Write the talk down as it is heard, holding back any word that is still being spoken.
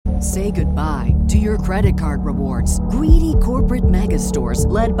Say goodbye to your credit card rewards. Greedy corporate mega stores,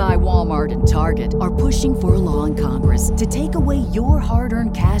 led by Walmart and Target, are pushing for a law in Congress to take away your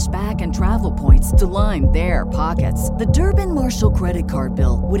hard-earned cash back and travel points to line their pockets. The Durbin-Marshall credit card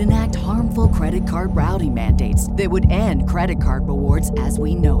bill would enact harmful credit card routing mandates that would end credit card rewards as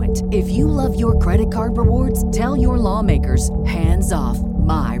we know it. If you love your credit card rewards, tell your lawmakers, hands off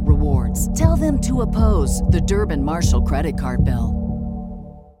my rewards. Tell them to oppose the Durbin-Marshall credit card bill.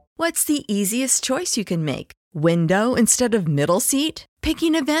 What's the easiest choice you can make? Window instead of middle seat?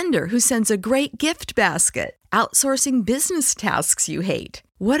 Picking a vendor who sends a great gift basket? Outsourcing business tasks you hate?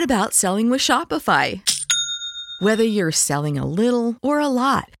 What about selling with Shopify? Whether you're selling a little or a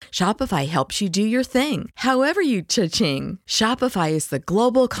lot, Shopify helps you do your thing, however you cha-ching. Shopify is the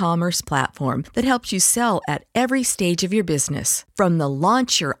global commerce platform that helps you sell at every stage of your business. From the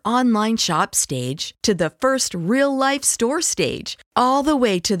launch your online shop stage to the first real-life store stage, all the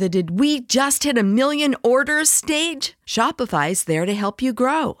way to the did we just hit 1 million orders stage. Shopify's there to help you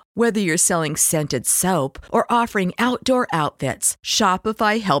grow. Whether you're selling scented soap or offering outdoor outfits,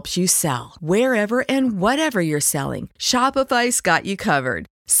 Shopify helps you sell. Wherever and whatever you're selling, Shopify's got you covered.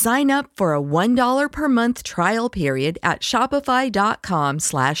 Sign up for a $1 per month trial period at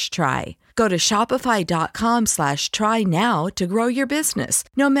shopify.com/try. Go to shopify.com/try now to grow your business,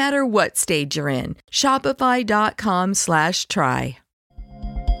 no matter what stage you're in. Shopify.com/try.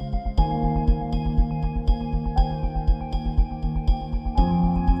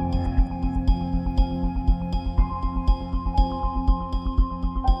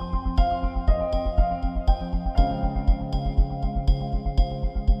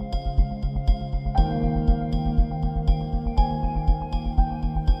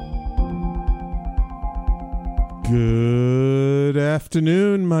 Good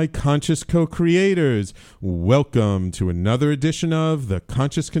afternoon, my conscious co-creators. Welcome to another edition of the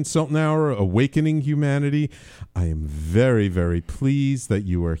Conscious Consultant Hour, Awakening Humanity. I am very, very pleased that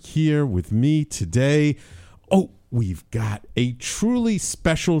you are here with me today. Oh, we've got a truly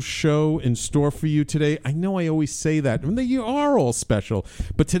special show in store for you today. I know I always say that, and you are all special,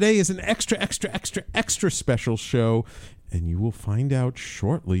 but today is an extra special show, and you will find out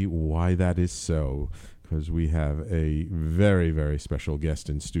shortly why that is so, because we have a very, very special guest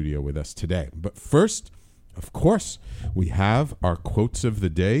in studio with us today. But first, of course, we have our quotes of the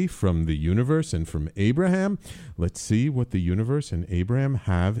day from the universe and from Abraham. Let's see what the universe and Abraham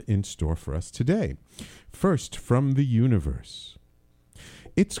have in store for us today. First, from the universe.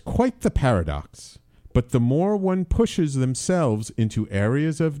 It's quite the paradox, but the more one pushes themselves into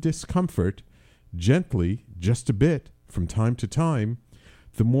areas of discomfort, gently, just a bit, from time to time,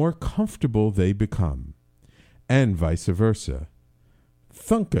 the more comfortable they become. And vice versa.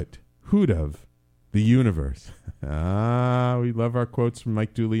 Thunkit, Hudav, the universe. We love our quotes from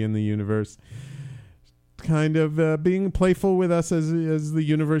Mike Dooley in the universe. Kind of being playful with us as the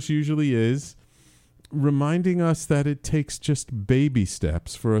universe usually is, reminding us that it takes just baby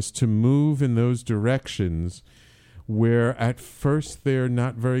steps for us to move in those directions where at first they're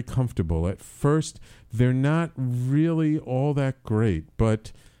not very comfortable. At first they're not really all that great,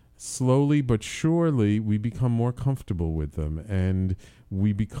 but slowly but surely, we become more comfortable with them and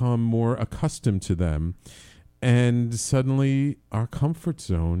we become more accustomed to them. And suddenly our comfort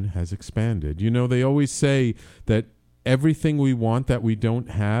zone has expanded. You know, they always say that everything we want that we don't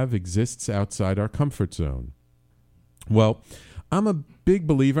have exists outside our comfort zone. Well, I'm a big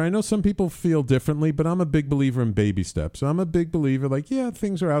believer. I know some people feel differently, but I'm a big believer in baby steps. So I'm a big believer,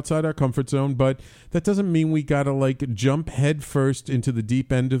 things are outside our comfort zone, but that doesn't mean we got to jump head first into the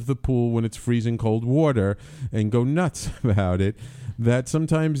deep end of the pool when it's freezing cold water and go nuts about it. That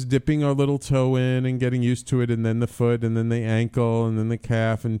sometimes dipping our little toe in and getting used to it, and then the foot, and then the ankle, and then the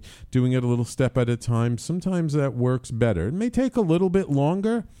calf, and doing it a little step at a time, sometimes that works better. It may take a little bit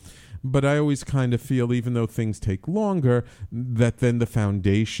longer, but I always kind of feel, even though things take longer, that then the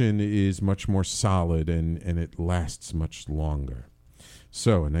foundation is much more solid and it lasts much longer.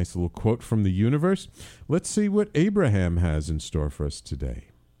 So, a nice little quote from the universe. Let's see what Abraham has in store for us today.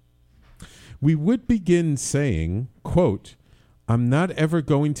 We would begin saying, quote, "I'm not ever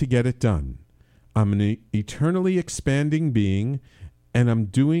going to get it done. I'm an eternally expanding being, and I'm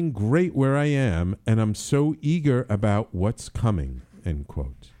doing great where I am, and I'm so eager about what's coming," end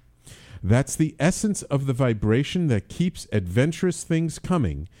quote. That's the essence of the vibration that keeps adventurous things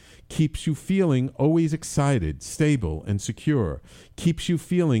coming, keeps you feeling always excited, stable, and secure, keeps you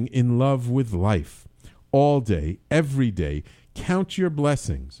feeling in love with life. All day, every day, count your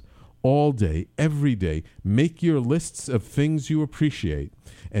blessings. all day, every day. Make your lists of things you appreciate.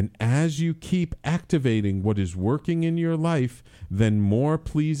 And as you keep activating what is working in your life, then more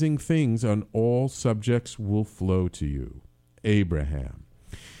pleasing things on all subjects will flow to you. Abraham.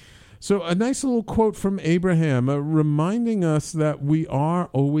 So a nice little quote from Abraham, reminding us that we are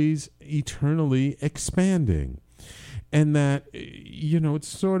always eternally expanding. And that, it's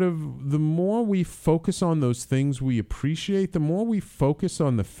sort of the more we focus on those things we appreciate, the more we focus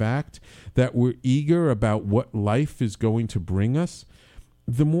on the fact that we're eager about what life is going to bring us,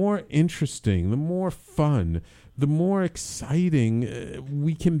 the more interesting, the more fun, the more exciting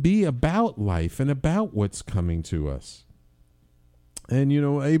we can be about life and about what's coming to us. And,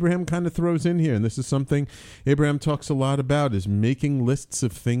 Abraham kind of throws in here, and this is something Abraham talks a lot about, is making lists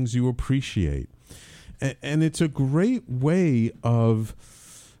of things you appreciate. And it's a great way of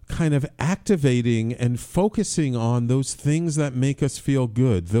kind of activating and focusing on those things that make us feel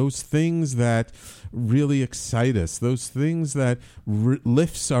good, those things that really excite us, those things that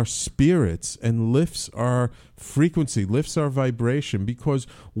lifts our spirits and lifts our frequency, lifts our vibration. Because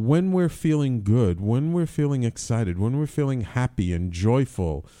when we're feeling good, when we're feeling excited, when we're feeling happy and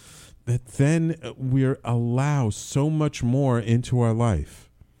joyful, that then we allow so much more into our life.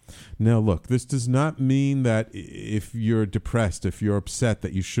 Now, look, this does not mean that if you're depressed, if you're upset,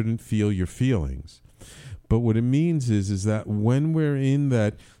 that you shouldn't feel your feelings. But what it means is that when we're in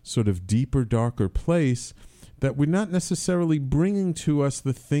that sort of deeper, darker place, that we're not necessarily bringing to us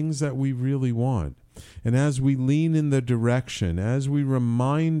the things that we really want. And as we lean in the direction, as we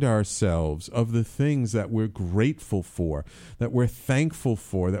remind ourselves of the things that we're grateful for, that we're thankful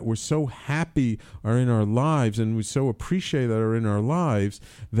for, that we're so happy are in our lives and we so appreciate that are in our lives,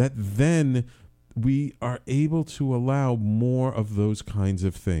 that then we are able to allow more of those kinds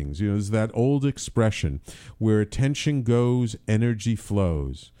of things. There's that old expression, where attention goes, energy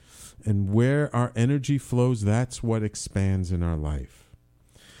flows. And where our energy flows, that's what expands in our life.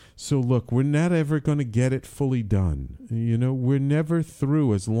 So look, we're not ever going to get it fully done. We're never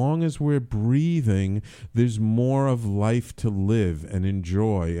through. As long as we're breathing, there's more of life to live and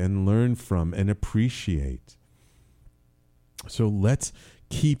enjoy and learn from and appreciate. So let's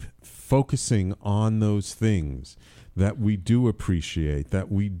keep focusing on those things that we do appreciate,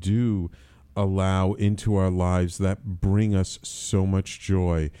 that we do allow into our lives, that bring us so much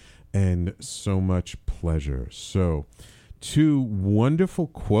joy and so much pleasure. So, two wonderful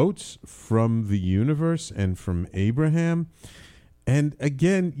quotes from the universe and from Abraham. And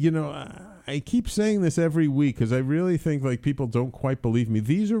again, I keep saying this every week because I really think people don't quite believe me.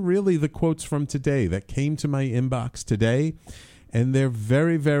 These are really the quotes from today that came to my inbox today. And they're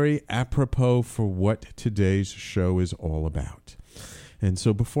very, very apropos for what today's show is all about. And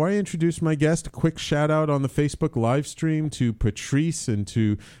so before I introduce my guest, a quick shout out on the Facebook live stream to Patrice and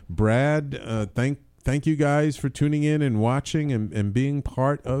to Brad. Thank you guys for tuning in and watching and being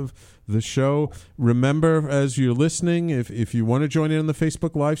part of the show. Remember, as you're listening, if you want to join in on the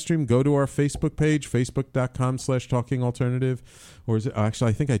Facebook live stream, go to our Facebook page, facebook.com/talkingalternative. Or is it, actually,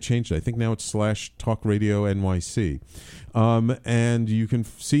 I think I changed it. I think now it's /talkradioNYC. And you can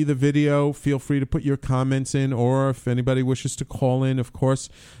see the video. Feel free to put your comments in, or if anybody wishes to call in, of course,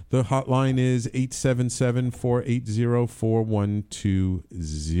 the hotline is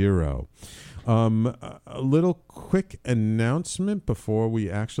 877-480-4120. A little quick announcement before we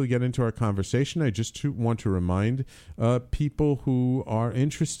actually get into our conversation. I just want to remind people who are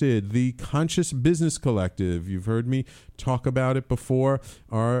interested, the Conscious Business Collective. You've heard me talk about it before.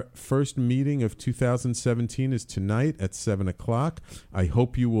 Our first meeting of 2017 is tonight at 7 o'clock. I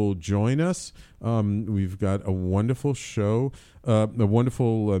hope you will join us. We've got a wonderful show, a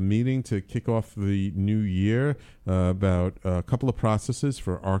wonderful meeting to kick off the new year about a couple of processes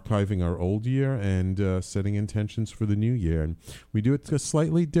for archiving our old year and setting intentions for the new year. And we do it a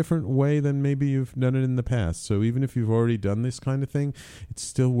slightly different way than maybe you've done it in the past. So even if you've already done this kind of thing, it's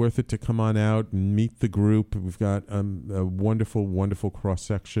still worth it to come on out and meet the group. We've got a wonderful, wonderful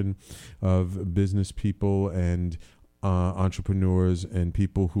cross-section of business people and entrepreneurs and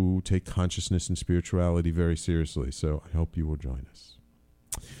people who take consciousness and spirituality very seriously. So I hope you will join us.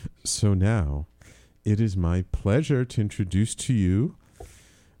 So now it is my pleasure to introduce to you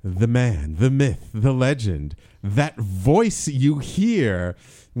the man, the myth, the legend, that voice you hear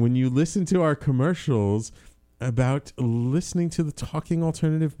when you listen to our commercials about listening to the Talking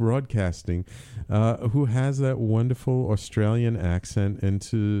Alternative Broadcasting, who has that wonderful Australian accent, and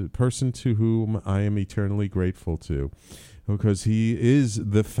person to whom I am eternally grateful to, because he is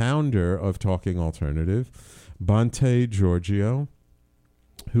the founder of Talking Alternative, Bhante Giorgio,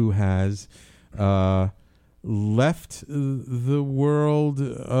 who has left the world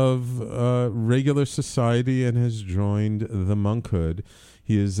of regular society and has joined the monkhood.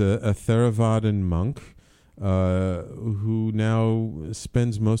 He is a Theravadan monk who now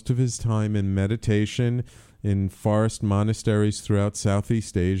spends most of his time in meditation in forest monasteries throughout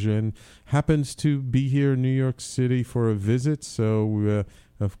Southeast Asia, and happens to be here in New York City for a visit. So,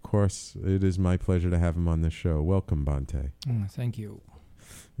 of course, it is my pleasure to have him on the show. Welcome, Bhante. Thank you.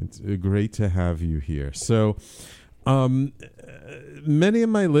 It's great to have you here. So, many of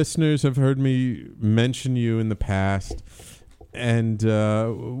my listeners have heard me mention you in the past, and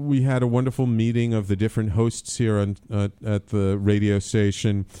we had a wonderful meeting of the different hosts here at the radio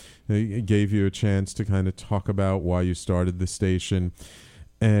station. It gave you a chance to kind of talk about why you started the station.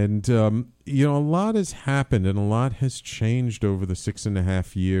 And, a lot has happened and a lot has changed over the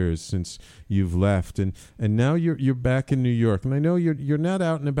 6.5 years since you've left. And now you're back in New York. And I know you're not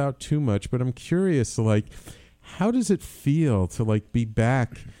out and about too much, but I'm curious, how does it feel to, be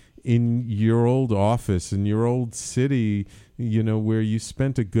back in your old office, in your old city, where you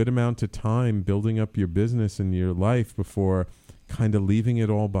spent a good amount of time building up your business and your life before kind of leaving it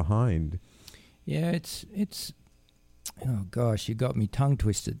all behind? Yeah, it's oh gosh, you got me tongue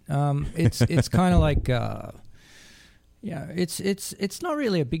twisted. It's kind of like it's not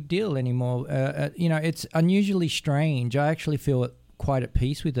really a big deal anymore. It's unusually strange. I actually feel quite at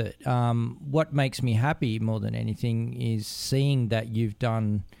peace with it. What makes me happy more than anything is seeing that you've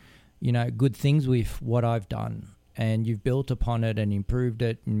done, good things with what I've done, and you've built upon it and improved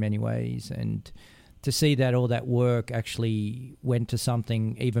it in many ways, and to see that all that work actually went to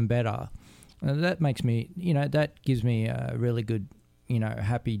something even better. That makes me, that gives me a really good,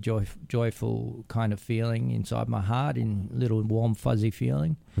 happy, joyful kind of feeling inside my heart, in little warm, fuzzy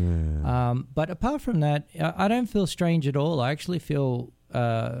feeling. Yeah. But apart from that, I don't feel strange at all. I actually feel,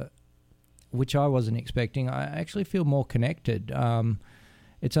 which I wasn't expecting, I actually feel more connected.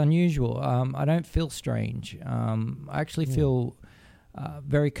 It's unusual. I don't feel strange. I actually feel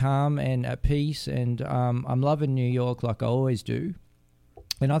very calm and at peace, and I'm loving New York like I always do.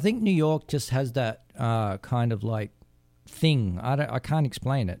 And I think New York just has that kind of thing. I can't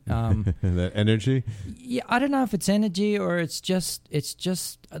explain it. That energy? Yeah, I don't know if it's energy or it's just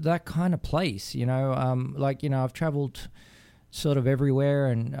that kind of place. I've traveled sort of everywhere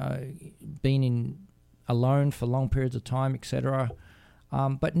and been alone for long periods of time, etc.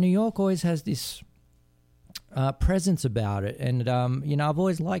 But New York always has this presence about it, and I've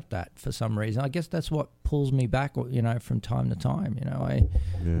always liked that for some reason. I guess that's what pulls me back, from time to time.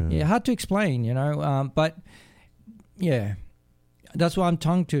 Hard to explain, but yeah, that's why I'm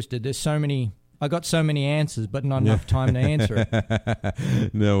tongue twisted. There's so many. I got so many answers, but not enough time to answer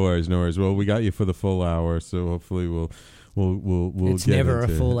it. No worries. Well, we got you for the full hour, so hopefully we'll it's get never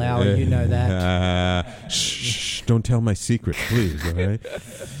into a full hour, you know that. Shh, don't tell my secret, please, all right?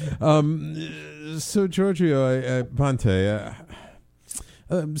 So, Giorgio, Bhante,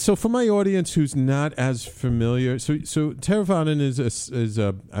 so for my audience who's not as familiar, so Theravadan is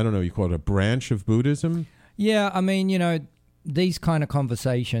a I don't know, you call it a branch of Buddhism? Yeah, I mean, these kind of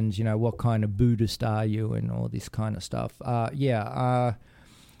conversations, what kind of Buddhist are you and all this kind of stuff. The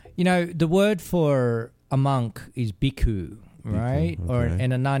word for a monk is bhikkhu, right? Okay.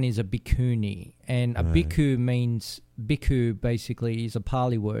 And a nun is a bhikkhuni. And a bhikkhu basically is a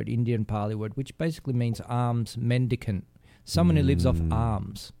Pali word, Indian Pali word, which basically means alms mendicant, someone who lives off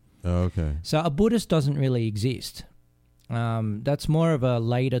alms. Oh, okay. So a Buddhist doesn't really exist. That's more of a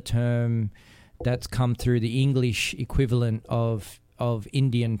later term that's come through the English equivalent of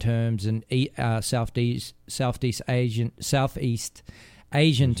Indian terms and Southeast Asian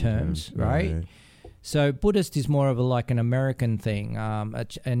terms, right? So Buddhist is more of an American thing,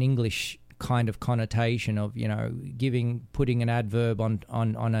 an English kind of connotation of, putting an adverb on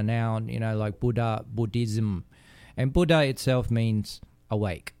a noun, like Buddha, Buddhism. And Buddha itself means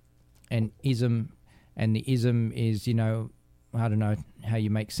awake. And the ism is, I don't know how you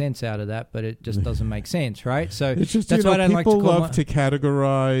make sense out of that, but it just doesn't make sense, right? So it's just, that's why I don't like to people call love to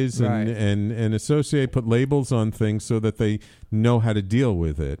categorize and associate, put labels on things so that they know how to deal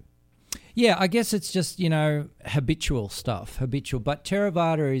with it. Yeah, I guess it's just, habitual stuff, But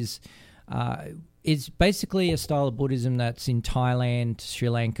Theravada is basically a style of Buddhism that's in Thailand, Sri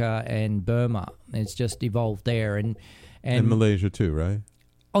Lanka, and Burma. It's just evolved there. And Malaysia too, right?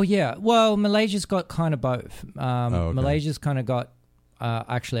 Oh, yeah. Well, Malaysia's got kind of both. Okay. Malaysia's kind of got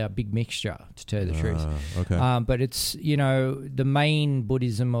actually a big mixture, to tell you the truth. Okay. But it's, the main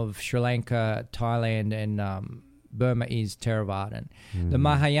Buddhism of Sri Lanka, Thailand, and Burma is Theravadan. The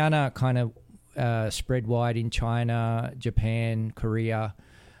Mahayana kind of spread wide in China, Japan, Korea.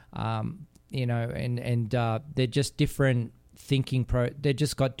 and they're just different thinking they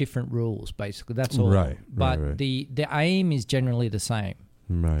just got different rules, basically. That's all. Right. But the aim is generally the same.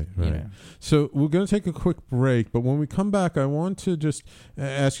 Right. So we're going to take a quick break, but when we come back, I want to just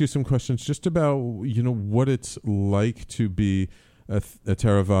ask you some questions just about, what it's like to be a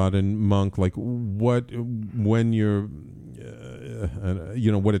Theravadan monk, like when you're,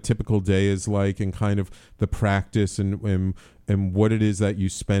 what a typical day is like, and kind of the practice and what it is that you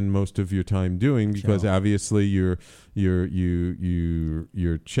spend most of your time doing, because obviously you're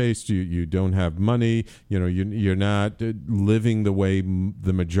chaste, you don't have money, you're not living the way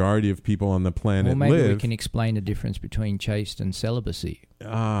the majority of people on the planet live. Maybe we can explain the difference between chaste and celibacy.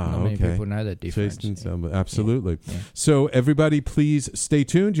 Not many people know that difference. Chaste and celibacy, absolutely. Yeah. So everybody, please stay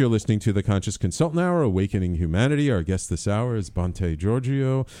tuned. You're listening to the Conscious Consultant Hour, Awakening Humanity. Our guest this hour is Bhante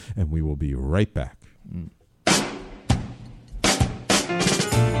Giorgio, and we will be right back.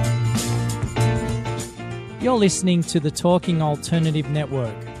 You're listening to the Talking Alternative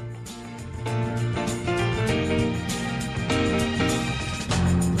Network.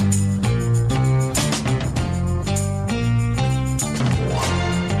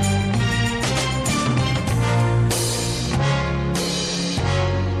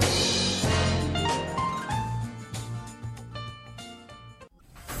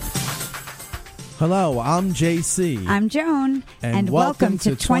 Hello, I'm JC. I'm Joan. And welcome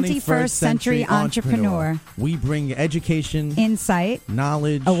to 21st Century Entrepreneur. We bring education, insight,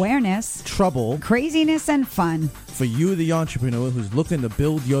 knowledge, awareness, trouble, craziness, and fun for you, the entrepreneur who's looking to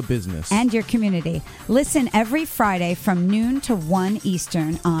build your business and your community. Listen every Friday from noon to 1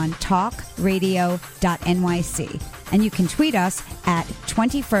 Eastern on talkradio.nyc. And you can tweet us at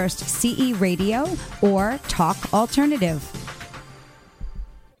 21st CE Radio or Talk Alternative.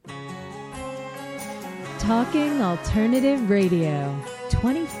 Talking Alternative Radio,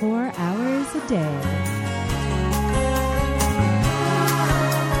 24 hours a day.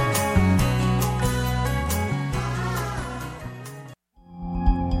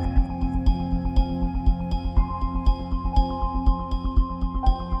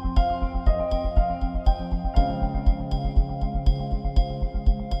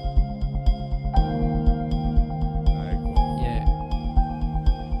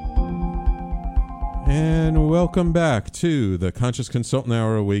 Welcome back to the Conscious Consultant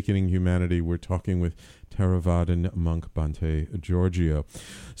Hour, Awakening Humanity. We're talking with Theravadan monk Bhante Giorgio.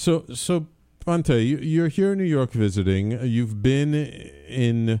 So Bhante, you're here in New York visiting. You've been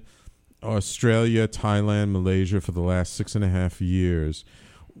in Australia, Thailand, Malaysia for the last 6.5 years.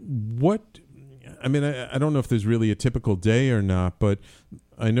 I don't know if there's really a typical day or not, but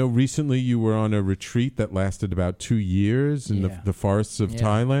I know recently you were on a retreat that lasted about 2 years in the forests of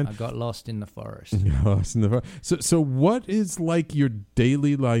Thailand. I got lost in the forest. So what is like your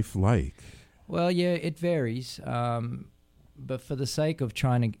daily life like? Well, it varies. But for the sake of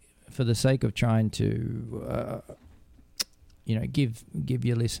trying to give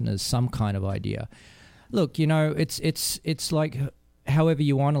your listeners some kind of idea. Look, it's like however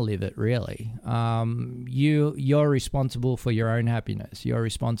you want to live it, really. You're responsible for your own happiness. You're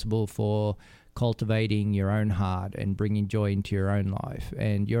responsible for cultivating your own heart and bringing joy into your own life.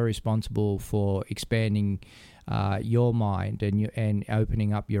 And you're responsible for expanding your mind and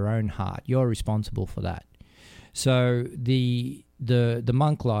opening up your own heart. You're responsible for that. So the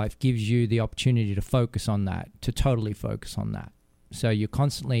monk life gives you the opportunity to focus on that, to totally focus on that. So you're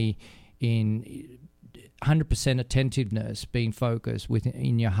constantly in 100% attentiveness, being focused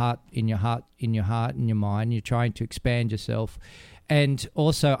in your heart, in your mind. You're trying to expand yourself and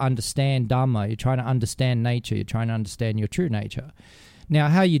also understand Dhamma. You're trying to understand nature. You're trying to understand your true nature. Now,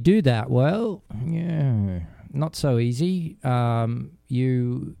 how you do that? Well, not so easy.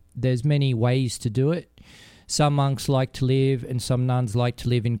 There's many ways to do it. Some monks like to live and some nuns like to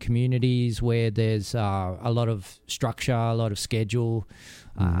live in communities where there's a lot of structure, a lot of schedule,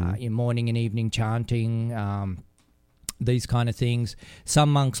 in morning and evening chanting, these kind of things.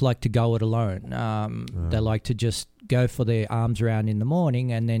 Some monks like to go it alone. They like to just go for their arms around in the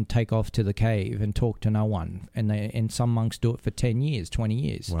morning and then take off to the cave and talk to no one. And some monks do it for 10 years, 20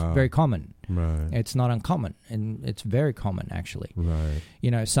 years. Wow. It's very common. Right. It's not uncommon, and it's very common, actually. Right.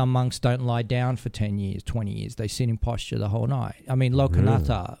 Some monks don't lie down for 10 years, 20 years. They sit in posture the whole night. I mean,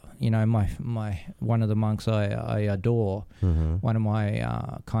 Lokanatha, my one of the monks I adore, one of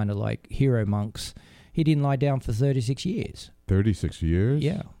my kind of like hero monks, he didn't lie down for 36 years. 36 years?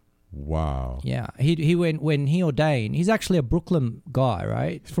 Yeah. Wow. Yeah. He went, when he ordained, he's actually a Brooklyn guy,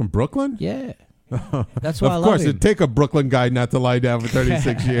 right? He's from Brooklyn? Yeah. That's why I love him. Of course, it'd take a Brooklyn guy not to lie down for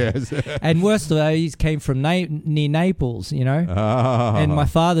 36 years. And worst of all, he came from near Naples, you know. Oh. And my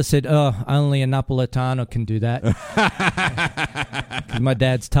father said, only a Napolitano can do that. 'Cause my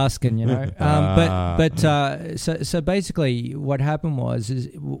dad's Tuscan, you know. So basically what happened was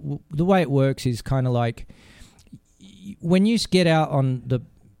the way it works is kind of like when you get out on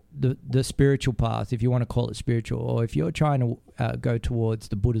the spiritual path, if you want to call it spiritual, or if you're trying to go towards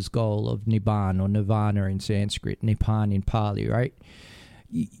the Buddha's goal of Nibbana or Nirvana in Sanskrit, Nibbana in Pali, right?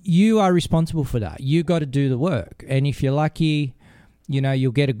 You are responsible for that. You got to do the work. And if you're lucky, you know,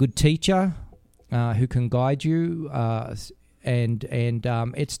 you'll get a good teacher who can guide you. And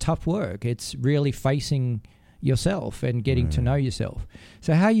it's tough work. It's really facing yourself and getting to know yourself.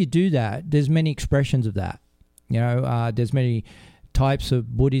 So how you do that, there's many expressions of that. You know, there's many types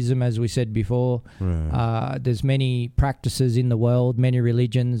of Buddhism, as we said before. Right. There's many practices in the world, many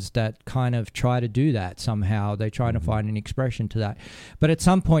religions that kind of try to do that somehow. They try to find an expression to that. But at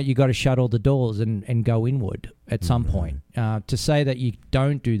some point, you got to shut all the doors and go inward at some point. To say that you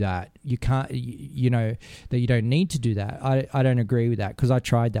don't do that, you can't, you know, that you don't need to do that, I don't agree with that, because I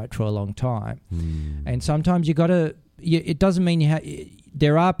tried that for a long time. And sometimes you got to, it doesn't mean you have...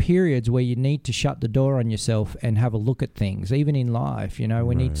 There are periods where you need to shut the door on yourself and have a look at things, even in life. You know,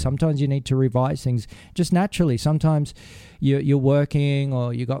 sometimes you need to revise things just naturally. Sometimes you're working,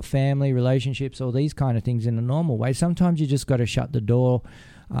 or you got family, relationships, all these kind of things in a normal way. Sometimes you just got to shut the door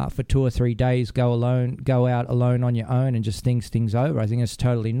for 2 or 3 days, go out alone on your own and just think things over. I think it's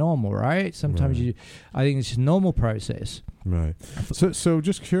totally normal, right? Sometimes I think it's just a normal process. Right. So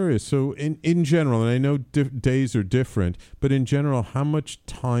just curious. So in general, and I know days are different, but in general, how much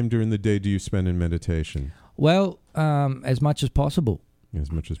time during the day do you spend in meditation? Well, as much as possible.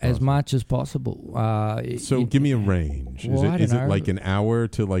 As much as possible. As much as possible. So give me a range. Well, is it like an hour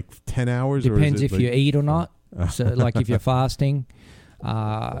to like 10 hours? Depends or is it if you eat or not. So like if you're fasting.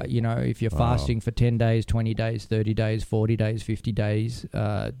 You know, if you're fasting for 10 days, 20 days, 30 days, 40 days, 50 days,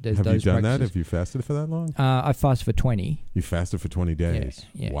 there's Have those you done practices. that? Have you fasted for that long? I fasted for 20. You fasted for 20 days?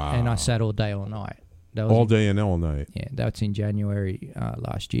 Yeah. Wow. And I sat all day, all night. All day and all night? Yeah, that's in January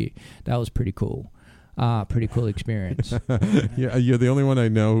last year. That was pretty cool. Pretty cool experience. Yeah, you're the only one I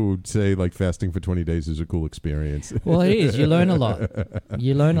know who would say like fasting for 20 days is a cool experience. Well, it is. You learn a lot.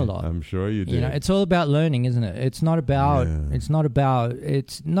 I'm sure you do. You know, it's all about learning, isn't it? It's not about. Yeah. It's not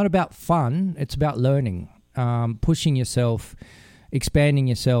about fun. It's about learning, pushing yourself, expanding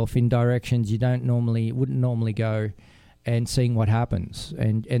yourself in directions you wouldn't normally go, and seeing what happens,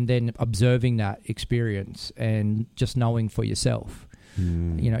 and then observing that experience and just knowing for yourself.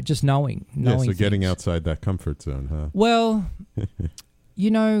 You know, just knowing. So getting outside that comfort zone, huh? Well, you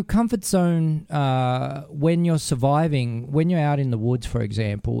know, comfort zone, when you're surviving, when you're out in the woods, for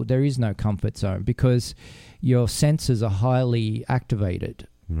example, there is no comfort zone because your senses are highly activated.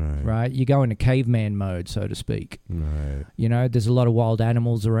 Right? You go into caveman mode, so to speak. Right. You know, there's a lot of wild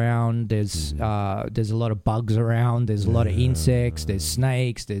animals around. There's a lot of bugs around. There's a lot of insects. There's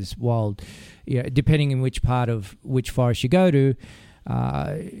snakes. There's wild. You know, depending on which forest you go to. You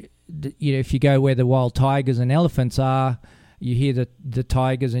know, if you go where the wild tigers and elephants are, you hear the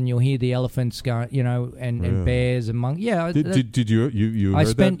tigers and you'll hear the elephants going, you know, and bears and monkeys. Yeah. Did you I heard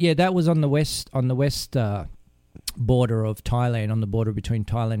spent that? Yeah, that was on the west border of Thailand, on the border between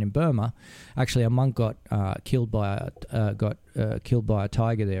Thailand and Burma. Actually, a monk got killed by a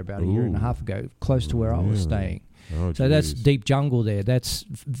tiger there about a year and a half ago, close to where I was staying. Oh, so that's deep jungle there. That's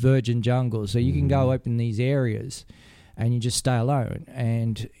virgin jungle. So you can go open these areas, and you just stay alone.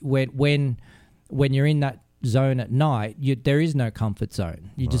 And when you're in that zone at night, there is no comfort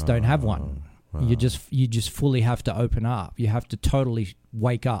zone. You just don't have one. Wow. You just fully have to open up. You have to totally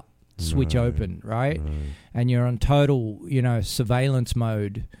wake up, switch open, right? And you're on total, you know, surveillance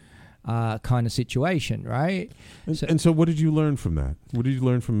mode kind of situation, right? And so what did you learn from that? What did you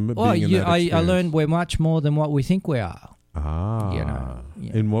learn from being in that experience? I learned we're much more than what we think we are. You know.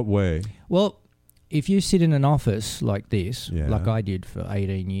 In what way? Well, if you sit in an office like this, like I did for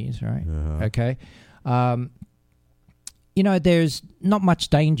 18 years, right? Okay. You know, there's not much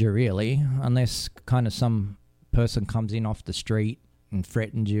danger really, unless kind of some person comes in off the street and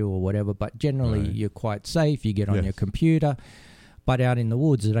threatens you or whatever. But generally, you're quite safe. You get on your computer. But out in the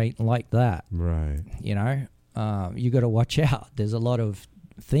woods, it ain't like that. Right. You know, you got to watch out. There's a lot of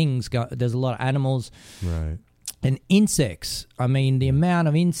things. There's a lot of animals. Right. And insects, I mean, the amount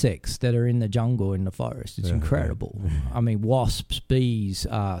of insects that are in the jungle, in the forest, it's incredible. I mean, wasps, bees,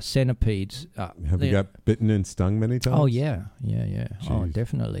 centipedes. Have you got bitten and stung many times? Oh, yeah. Oh,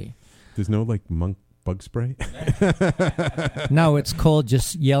 definitely. There's no, like, bug spray? No, it's called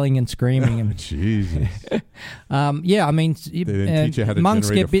just yelling and screaming. And Jesus. yeah, I mean, They didn't teach you how to monks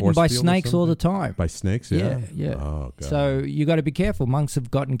generate get a bitten force by field or snakes all the something? time. By snakes, yeah? Yeah. Oh, God. So you got to be careful. Monks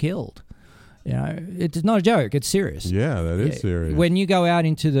have gotten killed. You know, it's not a joke. It's serious. Yeah, that is serious. When you go out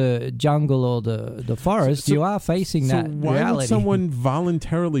into the jungle or the forest, you are facing that why reality. would someone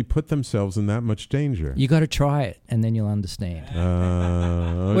voluntarily put themselves in that much danger? You got to try it, and then you'll understand.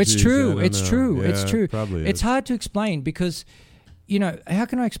 It's true. It's true. Yeah, It's true. Probably it's is. hard to explain because, you know, how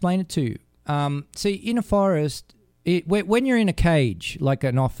can I explain it to you? See, in a forest, when you're in a cage, like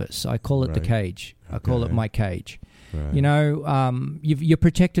an office, I call it the Right. cage. I call it my cage. Right. You know, you're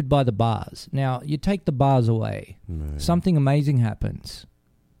protected by the bars. Now, you take the bars away, Right. something amazing happens.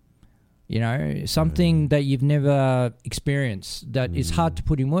 You know, something that you've never experienced that is hard to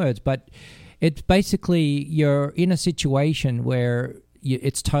put in words, but it's basically you're in a situation where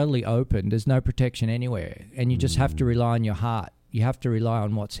it's totally open. There's no protection anywhere, and you just have to rely on your heart. You have to rely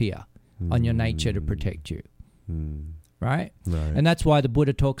on what's here, on your nature to protect you. Right? Right. And that's why the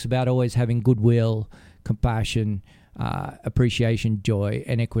Buddha talks about always having goodwill, compassion, appreciation, joy,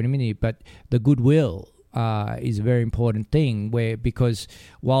 and equanimity. But the goodwill is a very important thing, because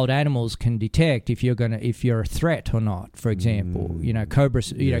wild animals can detect if you're a threat or not. For example, you know,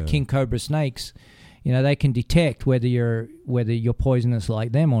 king cobra snakes, you know, they can detect whether you're poisonous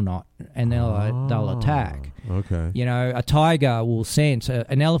like them or not, and they'll attack. Okay. You know, a tiger will sense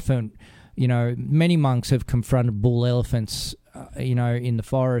an elephant. You know, many monks have confronted bull elephants, you know, in the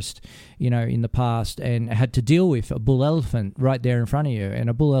forest, you know, in the past, and had to deal with a bull elephant right there in front of you. And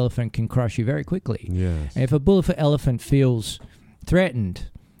a bull elephant can crush you very quickly. Yes. And if a bull elephant feels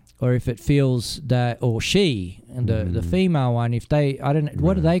threatened, or if it feels that, or she, and the female one, if they, I don't know,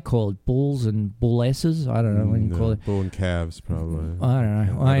 what are they called? Bulls and bullesses? I don't know what you call it. Bull and calves, probably. I don't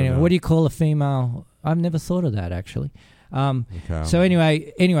know. I don't know. What do you call a female? I've never thought of that, actually. Okay. So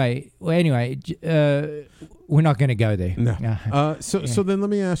anyway, we're not going to go there. No. So then let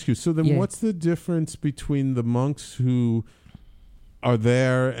me ask you. So then, what's the difference between the monks who are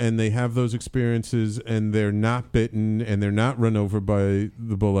there and they have those experiences and they're not bitten and they're not run over by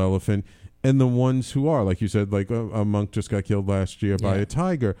the bull elephant, and the ones who are, like you said, like a monk just got killed last year by a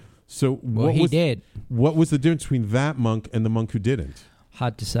tiger? So he did. What was the difference between that monk and the monk who didn't?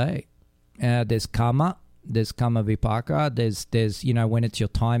 Hard to say. There's karma. There's karma vipaka. There's you know, when it's your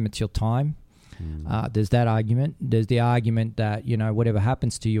time, it's your time. There's that argument. There's the argument that, you know, whatever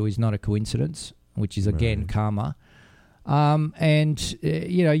happens to you is not a coincidence, which is again karma. And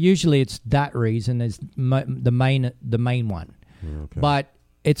you know, usually it's that reason is the main one. Okay. But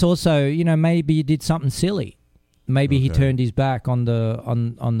it's also, you know, maybe he did something silly. Maybe he turned his back on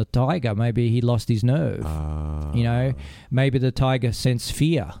the tiger. Maybe he lost his nerve. You know, maybe the tiger sensed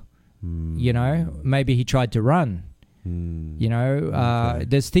fear. You know, maybe he tried to run. You know,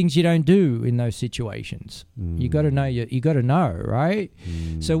 there's things you don't do in those situations. You got to know. You got to know, right?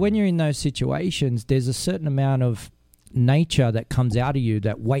 So when you're in those situations, there's a certain amount of nature that comes out of you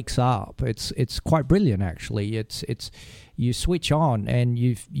that wakes up. It's quite brilliant, actually. It's you switch on and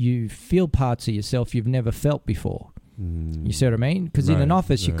you feel parts of yourself you've never felt before. You see what I mean? Because in an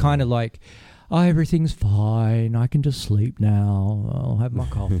office, you're kind of like, oh, everything's fine. I can just sleep now. I'll have my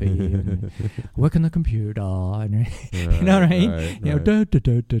coffee and work on the computer. And, you know what I mean?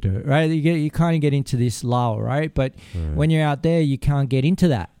 Right? You kind of get into this lull, right? But when you're out there, you can't get into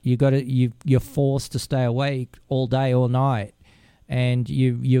that. You're forced to stay awake all day, all night, and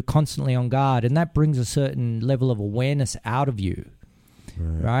you're constantly on guard, and that brings a certain level of awareness out of you.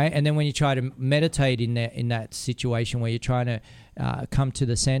 Right. And then when you try to meditate in that situation where you're trying to come to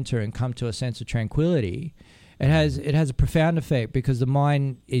the center and come to a sense of tranquility, it has a profound effect because the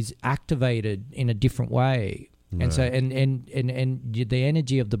mind is activated in a different way. And so and the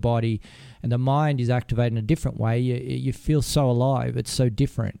energy of the body and the mind is activated in a different way. You feel so alive. It's so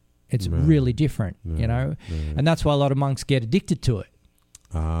different. It's really different, you know. And that's why a lot of monks get addicted to it.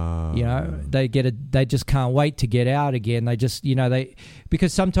 You know, they just can't wait to get out again. They just, you know,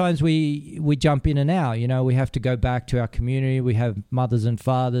 because sometimes we jump in and out, you know, we have to go back to our community. We have mothers and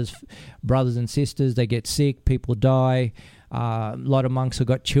fathers, brothers and sisters. They get sick, people die. A lot of monks have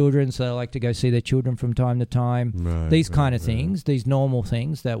got children, so they like to go see their children from time to time. These kind of things, these normal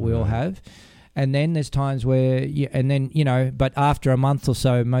things that we all have. And then there's times where, you know, but after a month or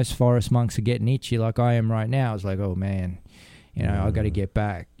so, most forest monks are getting itchy like I am right now. It's like, oh man, you know, I got to get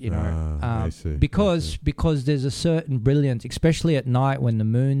back, you know, I see. because there's a certain brilliance, especially at night when the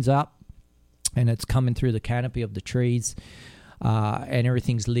moon's up and it's coming through the canopy of the trees and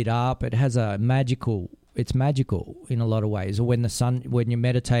everything's lit up. It has a magical it's magical in a lot of ways. Or when you're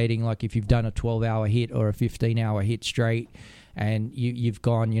meditating, like if you've done a 12-hour hit or a 15-hour hit straight, and you've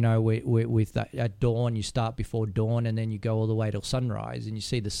gone, with that, at dawn, you start before dawn, and then you go all the way till sunrise, and you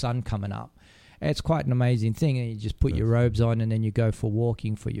see the sun coming up. It's quite an amazing thing, and you just put your robes on, and then you go for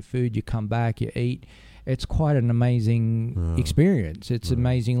walking for your food. You come back, you eat. It's quite an amazing experience. It's an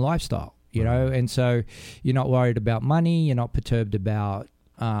amazing lifestyle, know, and so you're not worried about money. You're not perturbed about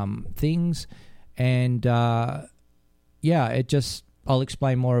things, and I'll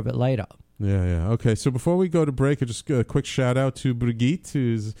explain more of it later. Yeah. Okay, so before we go to break, just a quick shout out to Brigitte,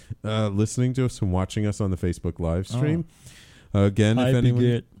 who's listening to us and watching us on the Facebook live stream. Again, if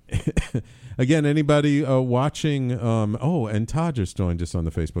anyone, again, anybody watching, and Todd just joined us on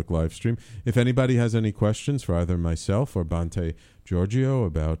the Facebook live stream. If anybody has any questions for either myself or Bhante Giorgio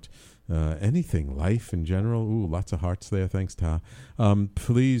about anything, life in general, lots of hearts there, thanks, Ta.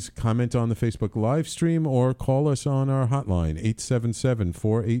 Please comment on the Facebook live stream or call us on our hotline,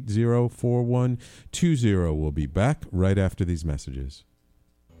 877-480-4120. We'll be back right after these messages.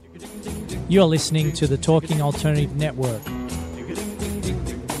 You're listening to the Talking Alternative Network.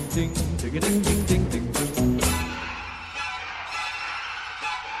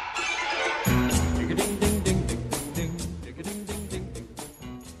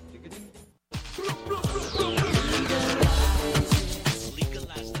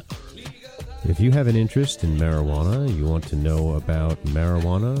 If you have an interest in marijuana, you want to know about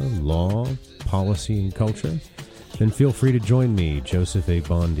marijuana, law, policy, and culture, then feel free to join me, Joseph A.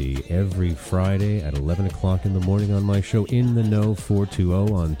 Bondi, every Friday at 11 o'clock in the morning on my show In the Know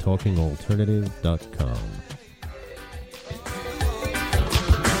 420 on TalkingAlternative.com.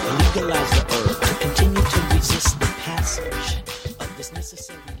 Legalize the herb to continue to resist the passage of this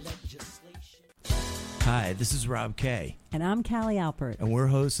necessary legislation. Hi, this is Rob Kay. And I'm Callie Alpert. And we're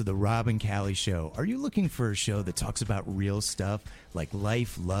hosts of The Rob and Callie Show. Are you looking for a show that talks about real stuff like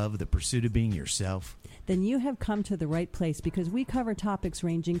life, love, the pursuit of being yourself? Then you have come to the right place, because we cover topics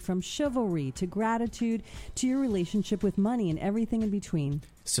ranging from chivalry to gratitude to your relationship with money and everything in between.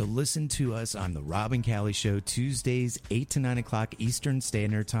 So listen to us on The Rob and Callie Show, Tuesdays, 8 to 9 o'clock Eastern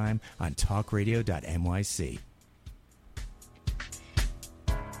Standard Time on talkradio.nyc.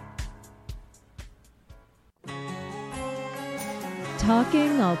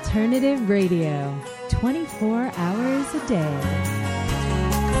 Talking Alternative Radio, 24 hours a day.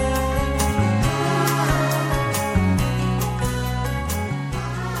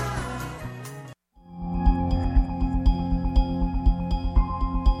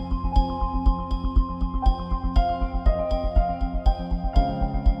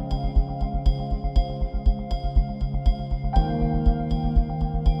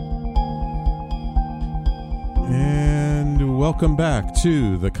 Welcome back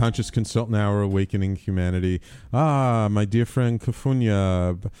to the Conscious Consultant Hour, Awakening Humanity. My dear friend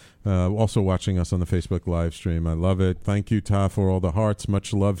Kafunya, also watching us on the Facebook live stream. I love it. Thank you, Ta, for all the hearts.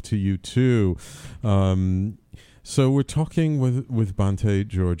 Much love to you, too. So we're talking with Bhante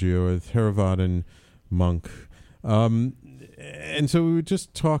Giorgio, a Theravadan monk. And so we were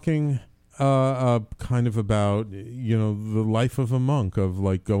just talking kind of about, the life of a monk, of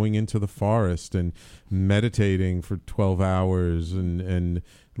like going into the forest and meditating for 12 hours and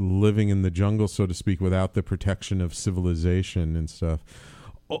living in the jungle, so to speak, without the protection of civilization and stuff.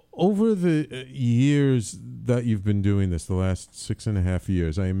 Over the years that you've been doing this, the last 6.5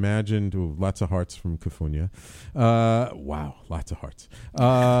 years, I imagined lots of hearts from Kafunya. Wow, lots of hearts.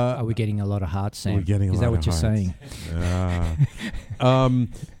 Are we getting a lot of hearts, Sam? We're getting a lot of hearts. Is that what you're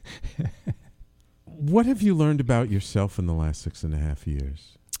saying? What have you learned about yourself in the last 6.5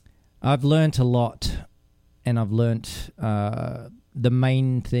 years? I've learnt a lot, and I've learnt the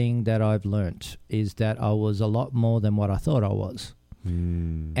main thing that I've learnt is that I was a lot more than what I thought I was.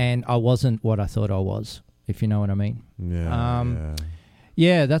 And I wasn't what I thought I was, if you know what I mean.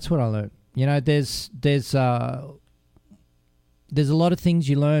 Yeah, that's what I learned. There's a lot of things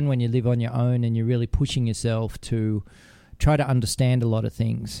you learn when you live on your own, and you're really pushing yourself to try to understand a lot of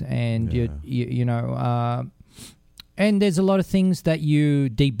things, and and there's a lot of things that you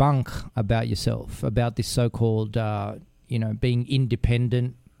debunk about yourself, about this so-called being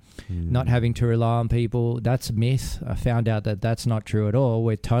independent, not having to rely on people. That's a myth. I found out that that's not true at all.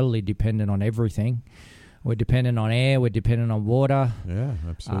 We're totally dependent on everything. We're dependent on air. We're dependent on water. Yeah,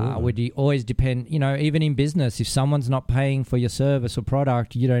 absolutely. We always depend, even in business, if someone's not paying for your service or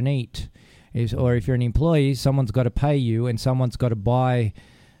product, you don't eat. Or if you're an employee, someone's got to pay you, and someone's got to buy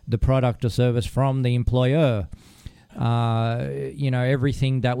the product or service from the employer.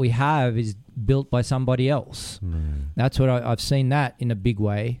 Everything that we have is built by somebody else. That's what I've seen that in a big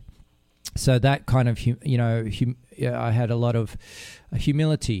way. So that kind of, I had a lot of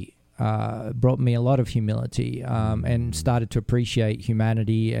humility, brought me a lot of humility, and started to appreciate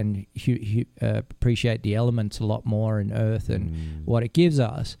humanity and appreciate the elements a lot more in Earth and what it gives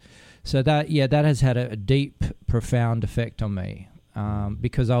us. So that has had a deep, profound effect on me,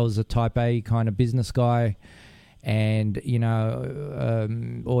 because I was a type A kind of business guy, and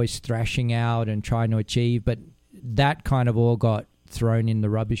always thrashing out and trying to achieve, but that kind of all got thrown in the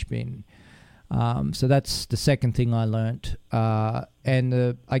rubbish bin. So that's the second thing I learnt,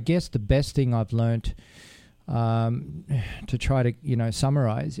 and I guess the best thing I've learnt, to try to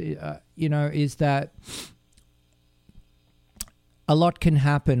summarize, is that a lot can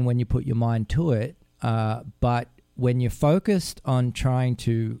happen when you put your mind to it, but when you're focused on trying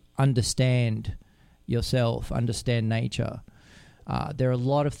to understand yourself, understand nature, there are a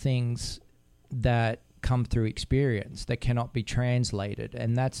lot of things that come through experience that cannot be translated,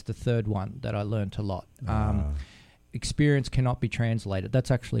 and that's the third one that I learned a lot. Experience cannot be translated.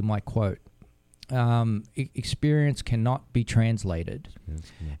 That's actually my quote. Experience cannot be translated,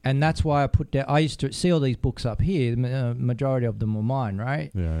 and that's why I used to see all these books up here. The majority of them were mine,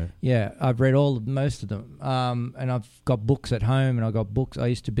 right? Yeah. I've read most of them, and I've got books at home, and I've got books. I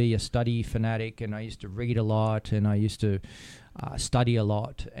used to be a study fanatic, and I used to read a lot, and I used to study a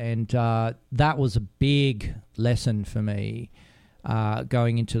lot, and that was a big lesson for me.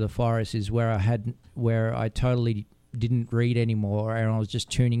 Going into the forest is where I totally didn't read anymore, and I was just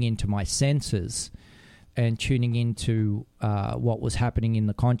tuning into my senses and tuning into what was happening in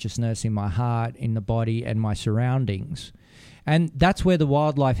the consciousness, in my heart, in the body, and my surroundings. And that's where the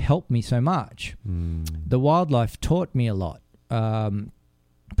wildlife helped me so much. The wildlife taught me a lot,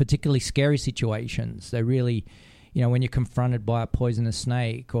 particularly scary situations. They really, when you're confronted by a poisonous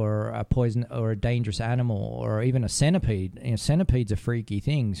snake or a dangerous animal or even a centipede. Centipedes are freaky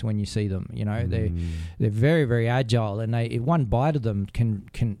things when you see them. They're very, very agile, and one bite of them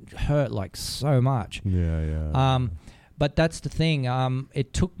can hurt like so much. But that's the thing.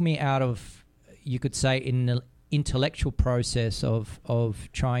 It took me out of, you could say, in the intellectual process of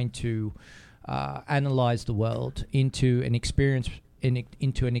trying to analyze the world into an experiencing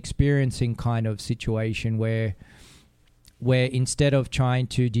kind of situation where instead of trying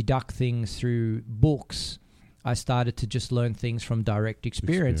to deduct things through books, I started to just learn things from direct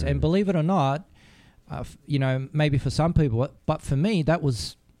experience. And believe it or not, maybe for some people, but for me, that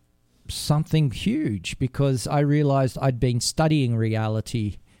was something huge, because I realized I'd been studying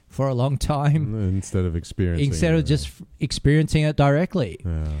reality for a long time instead of just experiencing it directly.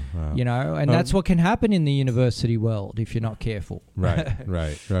 And that's what can happen in the university world if you're not careful. Right.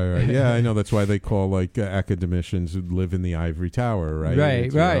 Yeah, I know. That's why they call academicians who live in the ivory tower, right?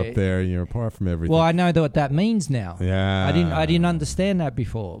 You're up there and you're apart from everything. Well, I know what that means now. Yeah, I didn't understand that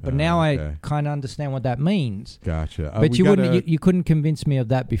before, but now I kind of understand what that means. Gotcha. But you couldn't convince me of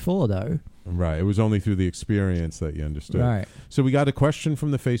that before, though. Right. It was only through the experience that you understood. Right. So we got a question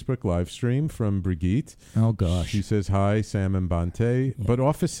from the Facebook live stream from Brigitte. Oh, gosh. She says, hi, Sam and Bhante. But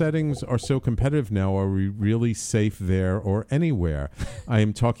office settings are so competitive now. Are we really safe there or anywhere? I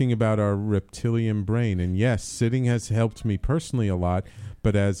am talking about our reptilian brain. And yes, sitting has helped me personally a lot.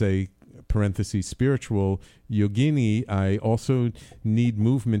 But as a parentheses spiritual yogini, I also need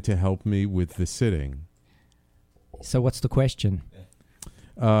movement to help me with the sitting. So what's the question?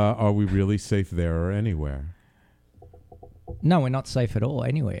 Are we really safe there or anywhere? No, we're not safe at all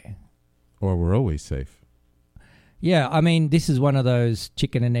anywhere. Or we're always safe. Yeah, I mean, this is one of those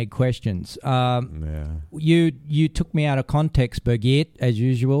chicken and egg questions. You took me out of context, Birgit, as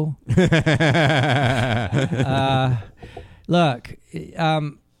usual. Look,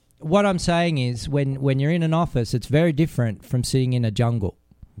 what I'm saying is when you're in an office, it's very different from sitting in a jungle.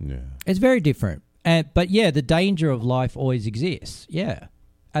 Yeah. It's very different. But yeah, the danger of life always exists. Yeah.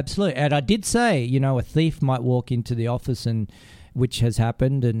 Absolutely. And I did say, a thief might walk into the office, and which has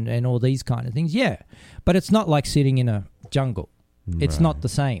happened, and all these kind of things. Yeah. But it's not like sitting in a jungle. It's not the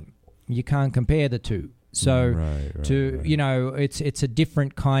same. You can't compare the two. So it's a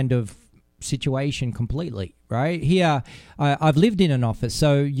different kind of situation completely, right? Here, I've lived in an office,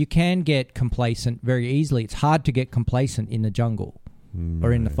 so you can get complacent very easily. It's hard to get complacent in the jungle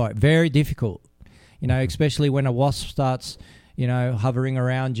or in the forest. Very difficult, especially when a wasp starts hovering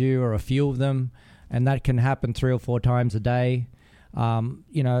around you, or a few of them, and that can happen 3 or 4 times a day.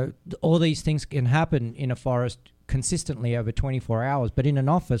 All these things can happen in a forest consistently over 24 hours. But in an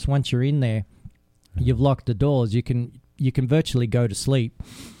office, once you're in there, you've locked the doors. You can virtually go to sleep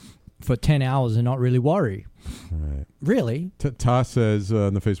for 10 hours and not really worry. Right. Really? Ta says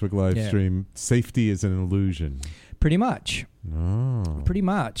on the Facebook live stream, safety is an illusion. Pretty much. Oh. Pretty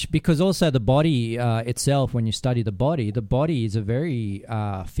much. Because also the body itself, when you study the body is a very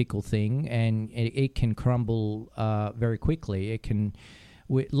fickle thing, and it can crumble very quickly.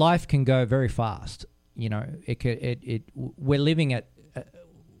 Life can go very fast. You know, we're living at...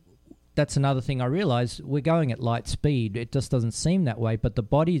 that's another thing I realize. We're going at light speed. It just doesn't seem that way, but the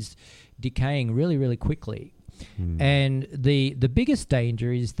body's decaying really, really quickly. And the biggest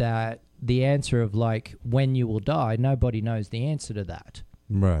danger is that the answer of like when you will die, nobody knows the answer to that.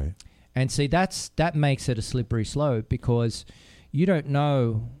 Right. And see, that makes it a slippery slope, because you don't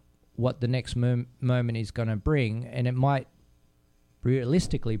know what the next moment is going to bring, and it might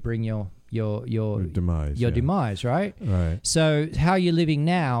realistically bring your demise. Demise, right? Right. So how you're living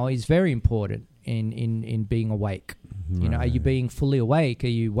now is very important in being awake. You know, are you being fully awake? Are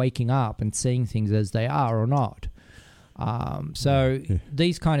you waking up and seeing things as they are or not?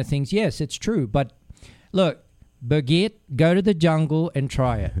 These kind of things, yes, it's true. But look, Birgit, go to the jungle and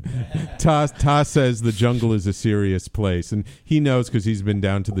try it. Ta says the jungle is a serious place, and he knows because he's been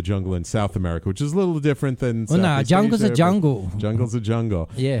down to the jungle in South America, which is a little different than Southeast jungle's Asia, a jungle. Jungle's a jungle.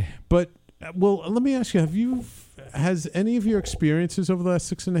 Yeah. But, well, let me ask you, has any of your experiences over the last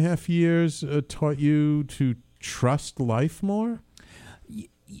 6.5 years taught you to trust life more?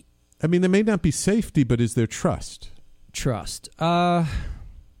 I mean, there may not be safety, but is there trust? Trust.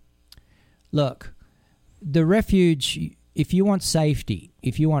 Look, the refuge, if you want safety,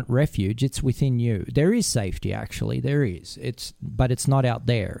 if you want refuge, it's within you. There is safety, actually. There is. But it's not out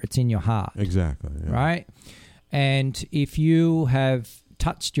there. It's in your heart. Exactly. Yeah. Right? And if you have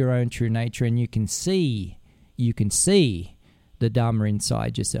touched your own true nature and you can see the Dharma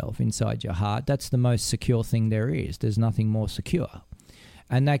inside yourself, inside your heart, that's the most secure thing there is. There's nothing more secure.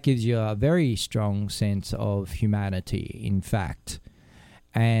 And that gives you a very strong sense of humanity, in fact.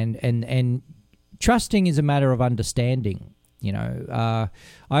 And trusting is a matter of understanding. You know,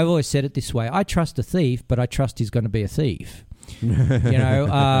 I've always said it this way. I trust a thief, but I trust he's going to be a thief. You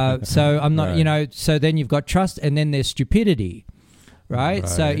know, so I'm not, right. You know, so then you've got trust, and then there's stupidity. Right?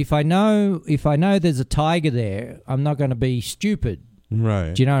 So if I know there's a tiger there, I'm not going to be stupid.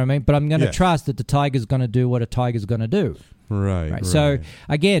 Right. Do you know what I mean? But I'm going to trust that the tiger's going to do what a tiger's going to do. Right. So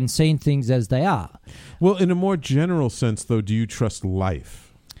again, seeing things as they are. Well, in a more general sense, though, do you trust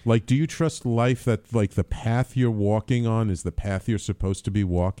life? Like, do you trust life that, like, the path you're walking on is the path you're supposed to be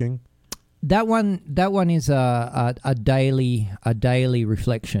walking? That one is a daily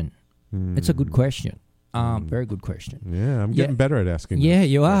reflection. It's a good question. Very good question. Yeah, I'm getting better at asking. Yeah,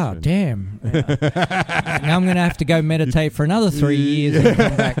 you are. Damn. Now I'm going to have to go meditate for another 3 years and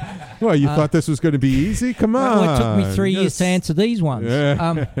come back. Well, you thought this was going to be easy? Come on. Well, it took me 3 years to answer these ones.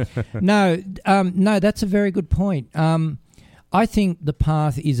 Yeah. No, that's a very good point. I think the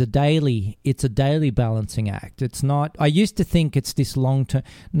path is a daily balancing act. It's not, I used to think it's this long term.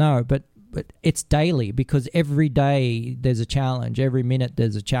 No, but it's daily, because every day there's a challenge, every minute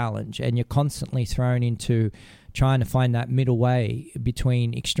there's a challenge, and you're constantly thrown into trying to find that middle way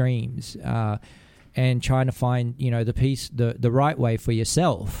between extremes, and trying to find, you know, the right way for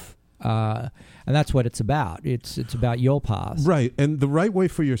yourself. And that's what it's about. It's about your path. Right. And the right way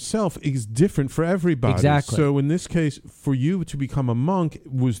for yourself is different for everybody. Exactly. So in this case, for you to become a monk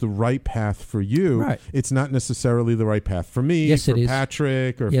was the right path for you. Right. It's not necessarily the right path for me, yes, for it is.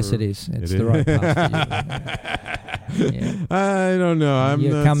 Patrick. Or yes, for, it is. It's the right path for you. Yeah. I don't know. I'm you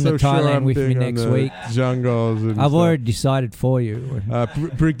not come so to Thailand sure I'm with me big next on the week. Jungles. And I've stuff. already decided for you.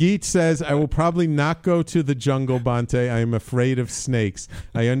 Brigitte says, I will probably not go to the jungle, Bhante. I am afraid of snakes.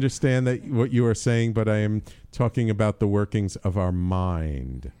 I understand that what you are saying, but I am talking about the workings of our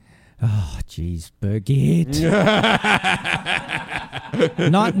mind. Oh, jeez, Birgit.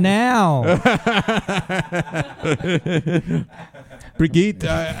 Not now. Brigitte,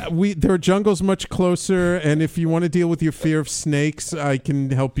 there are jungles much closer, and if you want to deal with your fear of snakes, I can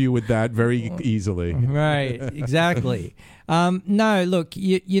help you with that very easily. Right, exactly. No, look,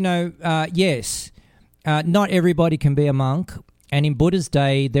 yes, not everybody can be a monk, and in Buddha's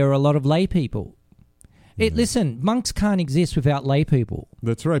day, there are a lot of lay people. Listen, monks can't exist without lay people.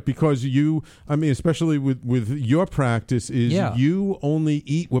 That's right, because especially with your practice, you only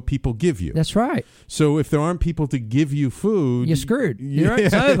eat what people give you. That's right. So if there aren't people to give you food, you're screwed.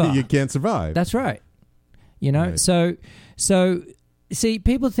 It's over. You can't survive. That's right. You know, right. So see,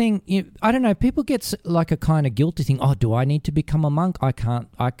 people think, I don't know, people get like a kind of guilty thing. Oh, do I need to become a monk? I can't,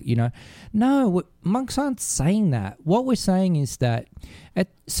 No, monks aren't saying that. What we're saying is that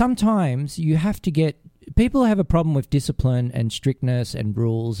sometimes you have to get, people have a problem with discipline and strictness and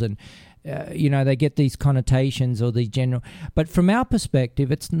rules, and they get these connotations or these general. But from our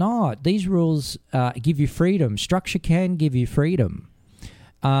perspective, it's not. These rules give you freedom. Structure can give you freedom.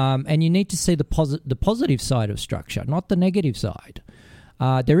 And you need to see the positive side of structure, not the negative side.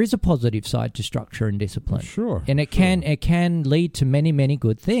 There is a positive side to structure and discipline. Sure. And it can lead to many, many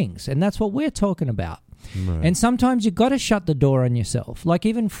good things. And that's what we're talking about. Right. And sometimes you've got to shut the door on yourself. Like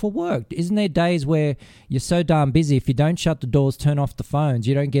even for work, isn't there days where you're so darn busy, if you don't shut the doors, turn off the phones,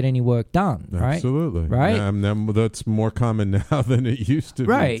 you don't get any work done, right? Absolutely. Right? That's more common now than it used to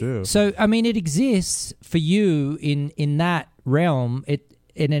be, too. So, I mean, it exists for you in that realm, and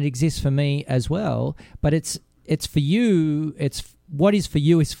it exists for me as well, but it's for you, what is for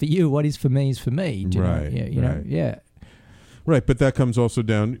you is for you, what is for me is for me. Do you know? Yeah. Right, but that comes also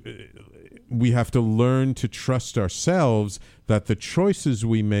down... We have to learn to trust ourselves that the choices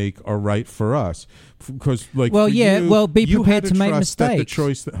we make are right for us. Because, be prepared to make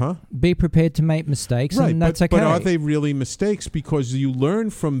mistakes. Be prepared to make mistakes, right, and that's okay. But are they really mistakes? Because you learn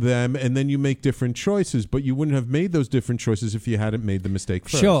from them, and then you make different choices. But you wouldn't have made those different choices if you hadn't made the mistake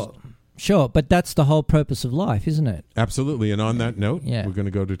first. Sure, but that's the whole purpose of life, isn't it? Absolutely. And on that note, we're going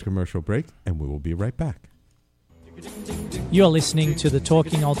to go to commercial break, and we will be right back. You're listening to the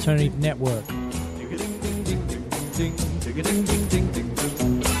Talking Alternative Network.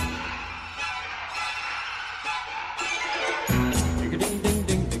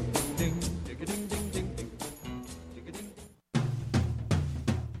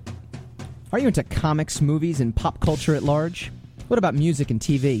 Are you into comics, movies, and pop culture at large? What about music and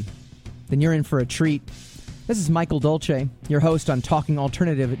TV? Then you're in for a treat. This is Michael Dolce, your host on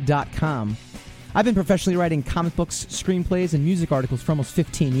TalkingAlternative.com. I've been professionally writing comic books, screenplays, and music articles for almost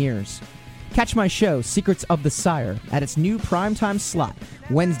 15 years. Catch my show, Secrets of the Sire, at its new primetime slot,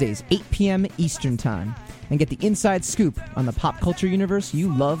 Wednesdays, 8 p.m. Eastern Time, and get the inside scoop on the pop culture universe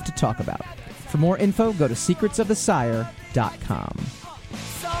you love to talk about. For more info, go to secretsofthesire.com.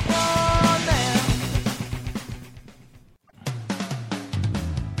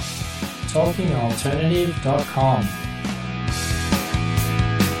 TalkingAlternative.com.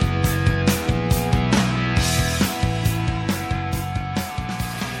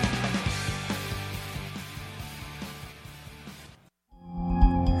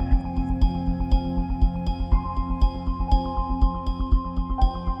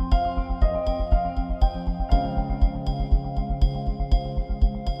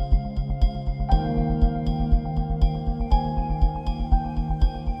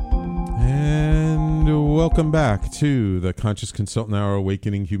 Welcome back to the Conscious Consultant Hour,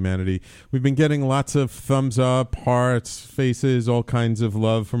 Awakening Humanity. We've been getting lots of thumbs up, hearts, faces, all kinds of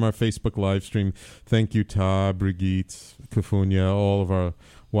love from our Facebook live stream. Thank you, Ta, Brigitte, Kafunya, all of our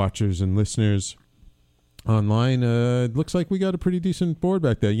watchers and listeners online. It looks like we got a pretty decent board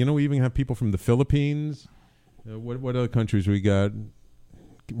back there. We even have people from the Philippines. What other countries we got?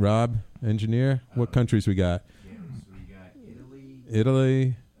 Rob, engineer? What countries we got? Yeah, so we got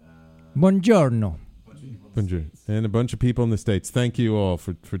Italy. Buongiorno. And a bunch of people in the States. Thank you all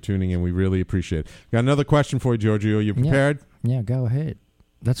for tuning in. We really appreciate it. Got another question for you, Giorgio. Are you prepared? Yeah, go ahead.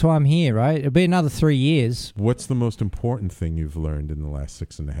 That's why I'm here, right? It'll be another 3 years. What's the most important thing you've learned in the last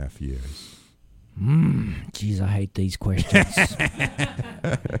 6.5 years? Geez, I hate these questions.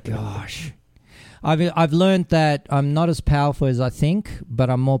 Gosh. I've learned that I'm not as powerful as I think, but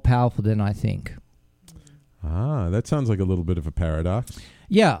I'm more powerful than I think. That sounds like a little bit of a paradox.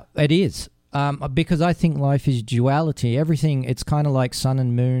 Yeah, it is. Because I think life is duality. Everything, it's kind of like sun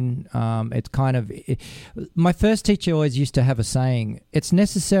and moon. It's kind of... my first teacher always used to have a saying, it's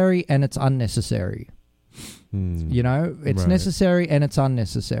necessary and it's unnecessary. It's necessary and it's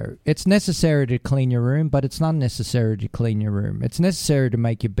unnecessary. It's necessary to clean your room, but it's unnecessary to clean your room. It's necessary to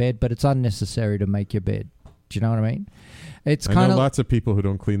make your bed, but it's unnecessary to make your bed. Do you know what I mean? I know lots of people who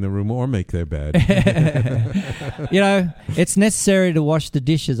don't clean their room or make their bed. It's necessary to wash the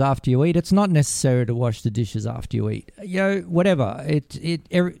dishes after you eat. It's not necessary to wash the dishes after you eat. Whatever.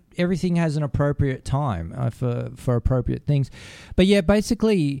 Everything has an appropriate time for appropriate things. But yeah,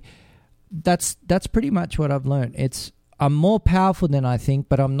 basically, that's pretty much what I've learned. I'm more powerful than I think,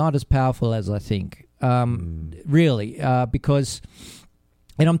 but I'm not as powerful as I think. Really, because,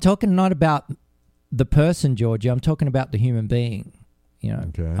 and I'm talking not about the person, Giorgio. I'm talking about the human being.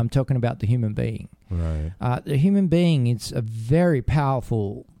 Okay. I'm talking about the human being. Right. The human being is a very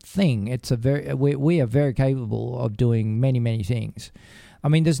powerful thing. We are very capable of doing many, many things. I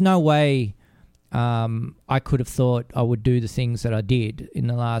mean, there's no way I could have thought I would do the things that I did in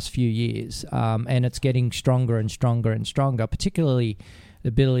the last few years. And it's getting stronger and stronger and stronger, particularly the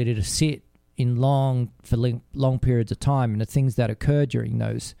ability to sit in long periods of time and the things that occur during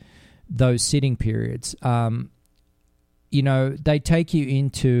those those sitting periods, they take you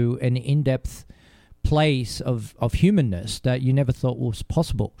into an in-depth place of humanness that you never thought was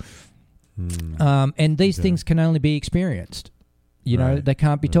possible. And these things can only be experienced. They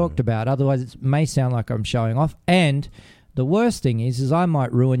can't be talked about. Otherwise, it may sound like I'm showing off. And the worst thing is I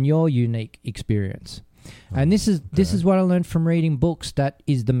might ruin your unique experience. And this is what I learned from reading books. That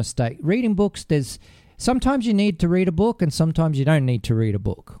is the mistake. Reading books, sometimes you need to read a book and sometimes you don't need to read a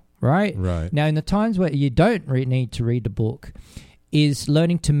book, right? Right. Now, in the times where you don't need to read a book is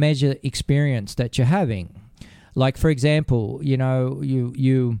learning to measure experience that you're having. Like, for example, you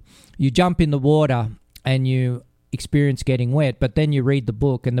jump in the water and you experience getting wet, but then you read the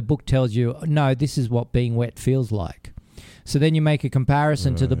book and the book tells you, no, this is what being wet feels like. So then you make a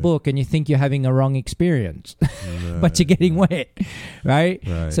comparison to the book and you think you're having a wrong experience, but you're getting wet, right?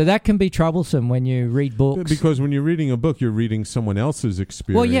 So that can be troublesome when you read books. Because when you're reading a book, you're reading someone else's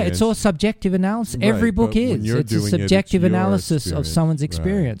experience. Well, yeah, it's all subjective analysis. Right, Every book is. It's a subjective analysis of someone's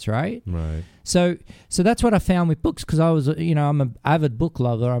experience, right? Right. So that's what I found with books, because I was, I'm an avid book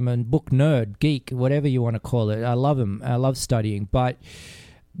lover. I'm a book nerd, geek, whatever you want to call it. I love them. I love studying. But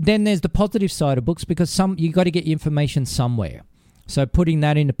then there's the positive side of books, because you got to get your information somewhere. So putting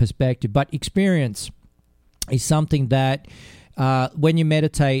that into perspective. But experience is something that when you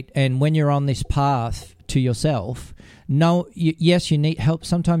meditate and when you're on this path to yourself, yes, you need help.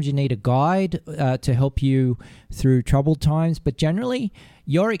 Sometimes you need a guide to help you through troubled times. But generally,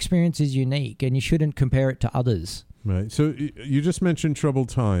 your experience is unique and you shouldn't compare it to others. Right. So you just mentioned troubled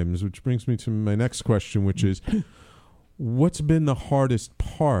times, which brings me to my next question, which is, what's been the hardest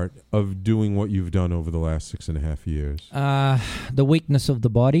part of doing what you've done over the last 6.5 years? The weakness of the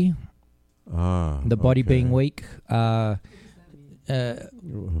body. The body being weak. Well,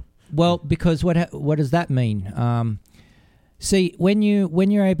 because what does that mean? See, when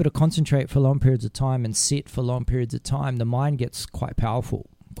you're able to concentrate for long periods of time and sit for long periods of time, the mind gets quite powerful,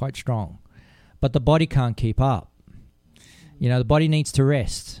 quite strong. But the body can't keep up. The body needs to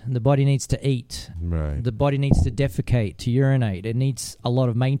rest. The body needs to eat. Right. The body needs to defecate, to urinate. It needs a lot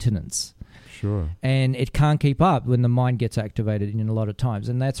of maintenance. Sure. And it can't keep up when the mind gets activated in a lot of times.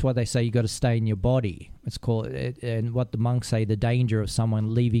 And that's why they say you got to stay in your body. It's called, and what the monks say, the danger of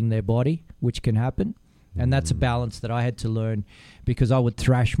someone leaving their body, which can happen. And that's a balance that I had to learn, because I would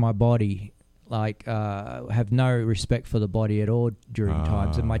thrash my body, have no respect for the body at all during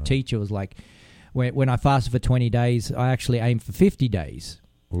times. And my teacher was like, when I fasted for 20 days, I actually aimed for 50 days.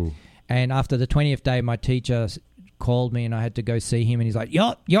 Ooh. And after the 20th day, my teacher called me and I had to go see him. And he's like,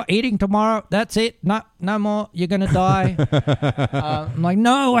 you're eating tomorrow. That's it. No more. You're going to die. I'm like,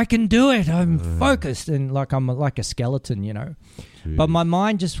 no, I can do it. I'm focused. And I'm like a skeleton, Jeez. But my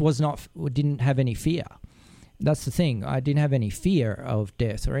mind just didn't have any fear. That's the thing. I didn't have any fear of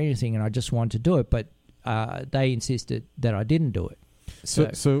death or anything. And I just wanted to do it. But they insisted that I didn't do it.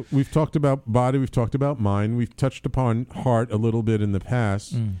 So we've talked about body, we've talked about mind, we've touched upon heart a little bit in the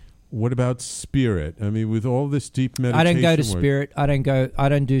past. What about spirit? I mean, with all this deep meditation, I don't go to spirit. I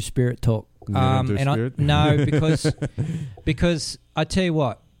don't do spirit talk. You don't do spirit? No, because I tell you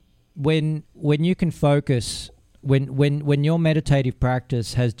what, when you can focus, when your meditative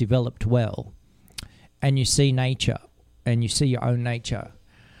practice has developed well, and you see nature, and you see your own nature.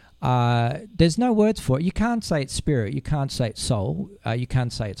 There's no words for it. You can't say it's spirit. You can't say it's soul. You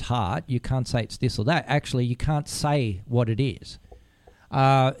can't say it's heart. You can't say it's this or that. Actually, you can't say what it is.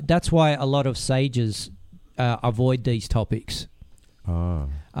 That's why a lot of sages avoid these topics.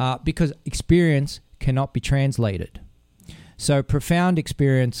 Because experience cannot be translated. So profound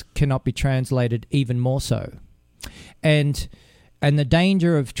experience cannot be translated even more so. And the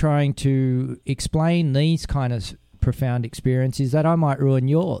danger of trying to explain these kind of profound experience is that I might ruin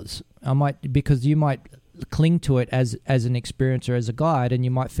yours. Because you might cling to it as an experience or as a guide, and you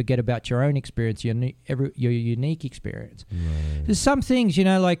might forget about your own experience, your unique experience. Right. There's some things,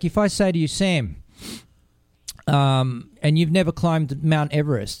 like if I say to you, Sam, and you've never climbed Mount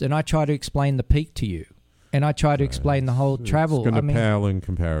Everest, and I try to explain the peak to you, and I try to explain the whole travel. It's going to pale in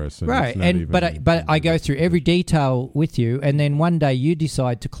comparison, right? But I go through every detail with you, and then one day you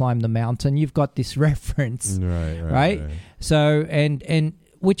decide to climb the mountain. You've got this reference, right? So and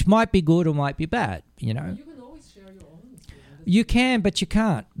which might be good or might be bad, You can always share your own experience. You can, but you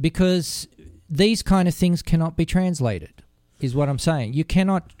can't, because these kind of things cannot be translated. Is what I'm saying. You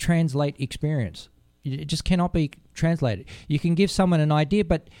cannot translate experience. It just cannot be translated. You can give someone an idea,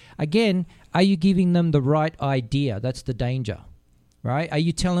 but again, are you giving them the right idea? That's the danger, right? Are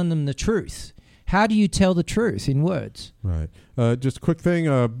you telling them the truth? How do you tell the truth in words? Right. Just a quick thing.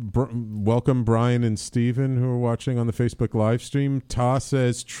 Welcome Brian and Stephen who are watching on the Facebook live stream. Ta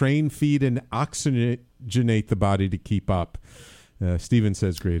says, train, feed, and oxygenate the body to keep up. Stephen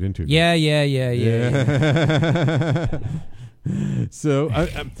says, great interview. Yeah. So,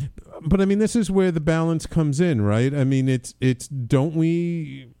 but I mean, this is where the balance comes in, right? I mean, it's don't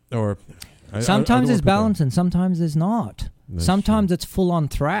we, or... Sometimes there's balance and sometimes there's not. That's sometimes true. it's full on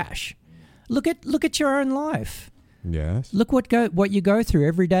thrash. Look at your own life. Yes. Look what you go through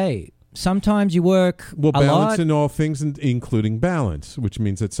every day. Sometimes you work a lot. Balance in all things, including balance, which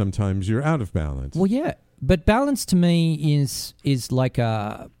means that sometimes you're out of balance. Well, yeah, but balance to me is like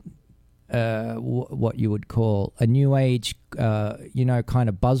what you would call a new age, kind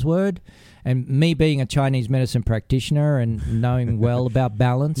of buzzword. And me being a Chinese medicine practitioner and knowing well about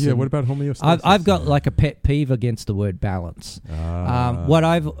balance. Yeah, what about homeostasis? I've got like a pet peeve against the word balance. What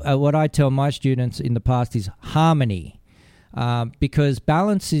I tell my students in the past is harmony, because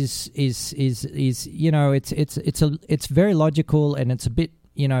balance is it's very logical and it's a bit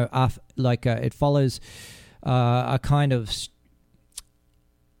it follows a kind of.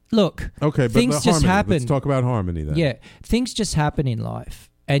 Look, okay, but things just happen. Let's talk about harmony then. Yeah, things just happen in life.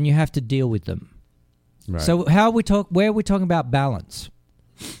 And you have to deal with them. Right. So where are we talking about balance?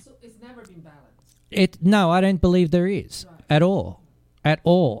 So it's never been balanced. No, I don't believe there is at all. At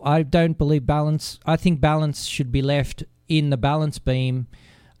all. I don't believe balance. I think balance should be left in the balance beam,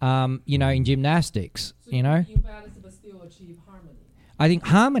 in gymnastics, So you balance but still achieve harmony. I think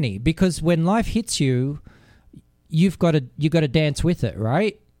harmony, because when life hits you, you've got to dance with it,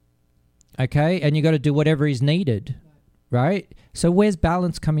 right? Okay? And you got to do whatever is needed. Right? So where's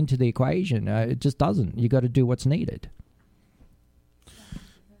balance come into the equation? It just doesn't. You got to do what's needed.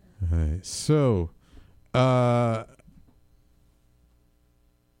 All right. So,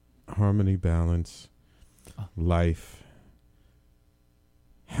 harmony, balance, life.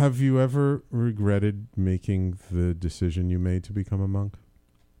 Have you ever regretted making the decision you made to become a monk?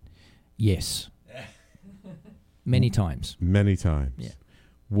 Yes. Many times. Many times. Yeah.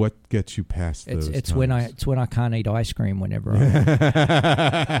 What gets you past those it's times? when I can't eat ice cream whenever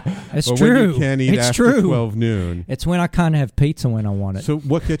It's or true. When you can't eat it's after true. 12 noon. It's when I can't have pizza when I want it. So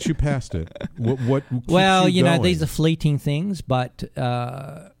what gets you past it? What keeps well, you going? these are fleeting things, but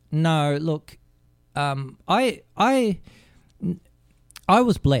no, look, I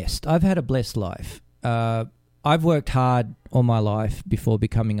was blessed. I've had a blessed life. I've worked hard all my life before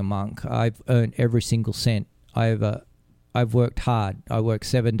becoming a monk. I've earned every single cent I've worked hard. I worked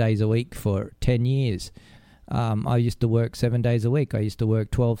 7 days a week for 10 years. I used to work 7 days a week. I used to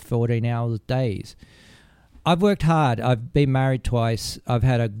work 12, 14 hours days. I've worked hard. I've been married twice. I've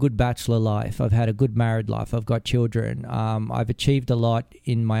had a good bachelor life. I've had a good married life. I've got children. I've achieved a lot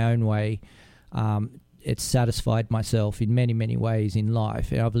in my own way. It's satisfied myself in many, many ways in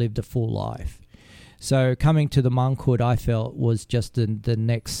life. And I've lived a full life. So coming to the monkhood, I felt, was just the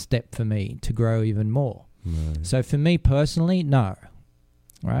next step for me to grow even more. Right. So for me personally, no.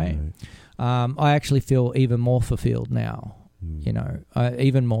 Right? I actually feel even more fulfilled now,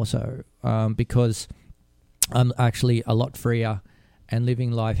 even more so, because I'm actually a lot freer and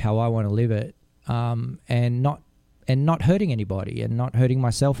living life how I want to live it, and not hurting anybody and not hurting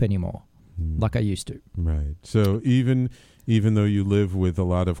myself anymore like I used to. Right. So even though you live with a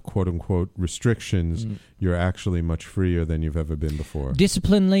lot of quote unquote restrictions, you're actually much freer than you've ever been before.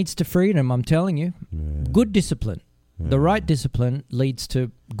 Discipline leads to freedom, I'm telling you. Yeah. Good discipline. Yeah. The right discipline leads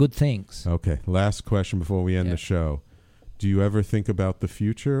to good things. Okay. Last question before we end the show. Do you ever think about the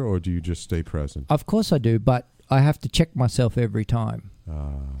future or do you just stay present? Of course I do, but I have to check myself every time.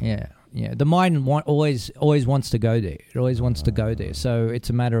 Yeah. The mind always wants to go there. It always wants to go there. So it's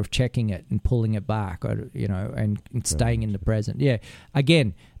a matter of checking it and pulling it back, and staying in the present. Yeah.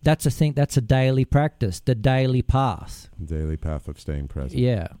 Again, that's a thing. That's a daily practice. The daily path. Daily path of staying present.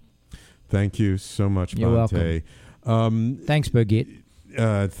 Yeah. Thank you so much, You're Bhante. welcome. Thanks, Brigitte.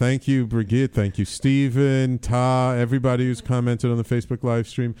 Thank you, Brigitte. Thank you, Stephen, Ta, everybody who's commented on the Facebook live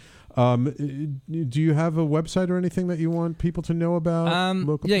stream. Do you have a website or anything that you want people to know about?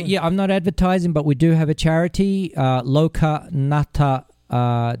 Yeah, I'm not advertising, but we do have a charity,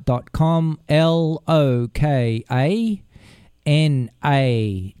 lokanata.com,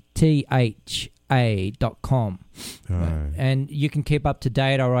 LOKANATHA.com. Right. And you can keep up to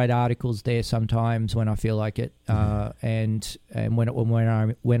date. I write articles there sometimes when I feel like it, and when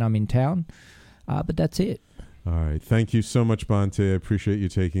I'm in town. But that's it. All right. Thank you so much, Bhante. I appreciate you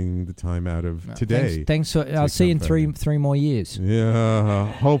taking the time out of today. Thanks. I'll see you in three more years.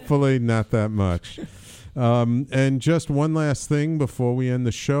 Yeah, hopefully not that much. And just one last thing before we end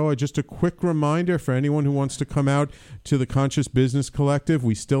the show, just a quick reminder for anyone who wants to come out to the Conscious Business Collective.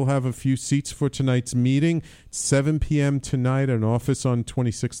 We still have a few seats for tonight's meeting. 7 p.m. tonight, an office on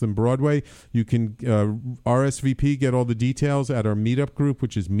 26th and Broadway. You can RSVP, get all the details at our meetup group,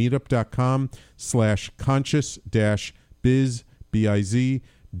 which is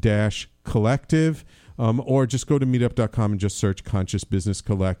meetup.com/conscious-biz-collective. Or just go to meetup.com and just search Conscious Business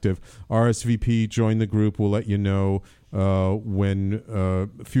Collective. RSVP, join the group. We'll let you know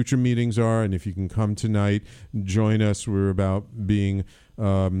when future meetings are, and if you can come tonight, join us. We're about being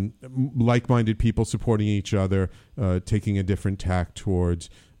like-minded people supporting each other, taking a different tack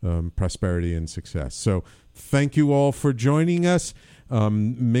towards prosperity and success. So thank you all for joining us.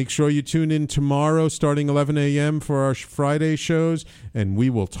 Make sure you tune in tomorrow starting 11 a.m. for our Friday shows, and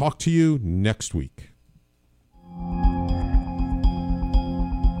we will talk to you next week.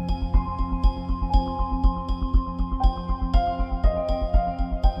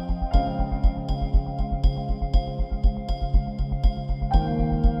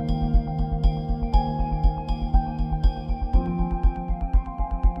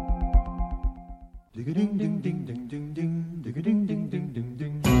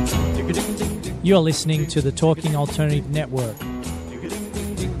 You're listening to the Talking Alternative Network.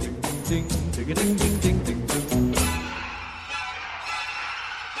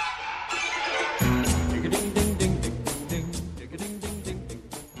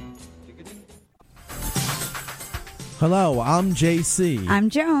 Hello, I'm JC. I'm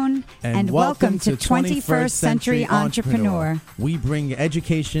Joan. And welcome to 21st Century Entrepreneur. We bring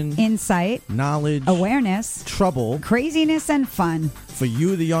education, insight, knowledge, awareness, trouble, craziness, and fun for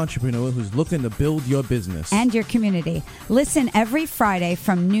you, the entrepreneur who's looking to build your business and your community. Listen every Friday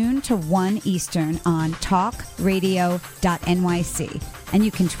from noon to 1 Eastern on talkradio.nyc. And you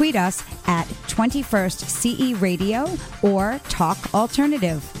can tweet us at 21st CE Radio or Talk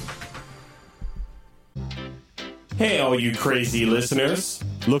Alternative. Hey, all you crazy listeners.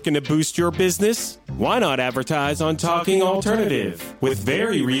 Looking to boost your business? Why not advertise on Talking Alternative with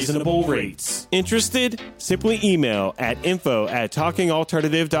very reasonable rates? Interested? Simply email at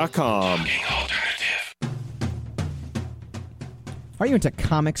info@talkingalternative.com. Are you into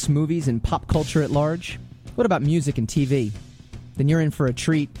comics, movies, and pop culture at large? What about music and TV? Then you're in for a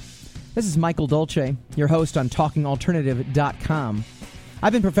treat. This is Michael Dolce, your host on talkingalternative.com.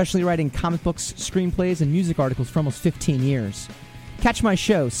 I've been professionally writing comic books, screenplays, and music articles for almost 15 years. Catch my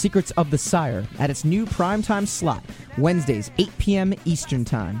show, Secrets of the Sire, at its new primetime slot, Wednesdays, 8 p.m. Eastern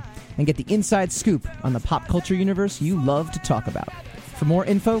Time, and get the inside scoop on the pop culture universe you love to talk about. For more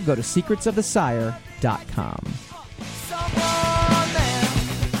info, go to secretsofthesire.com.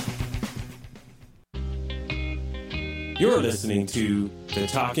 You're listening to the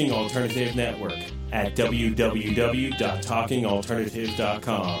Talking Alternative Network at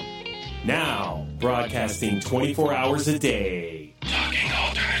www.talkingalternative.com. Now, broadcasting 24 hours a day. Talking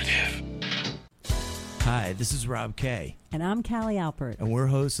Alternative. Hi, this is Rob Kay. And I'm Callie Alpert. And we're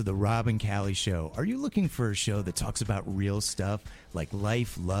hosts of The Rob and Callie Show. Are you looking for a show that talks about real stuff like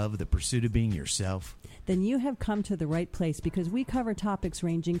life, love, the pursuit of being yourself? Then you have come to the right place, because we cover topics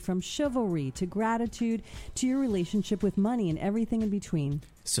ranging from chivalry to gratitude to your relationship with money and everything in between.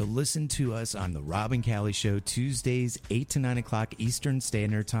 So listen to us on The Rob and Callie Show, Tuesdays, 8 to 9 o'clock Eastern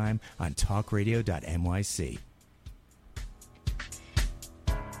Standard Time on talkradio.nyc.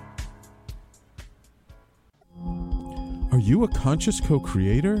 Are you a conscious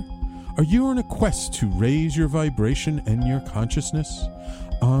co-creator? Are you on a quest to raise your vibration and your consciousness?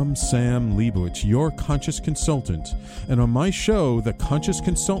 I'm Sam Leibowitz, your conscious consultant, and on my show, The Conscious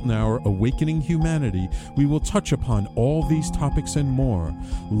Consultant Hour, Awakening Humanity, we will touch upon all these topics and more.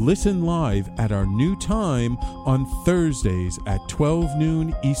 Listen live at our new time on Thursdays at 12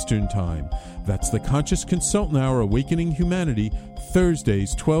 noon Eastern Time. That's The Conscious Consultant Hour, Awakening Humanity,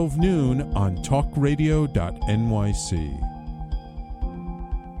 Thursdays 12 noon on talkradio.nyc.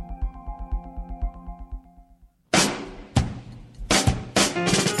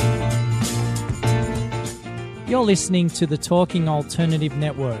 You're listening to the Talking Alternative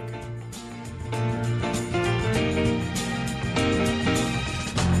Network.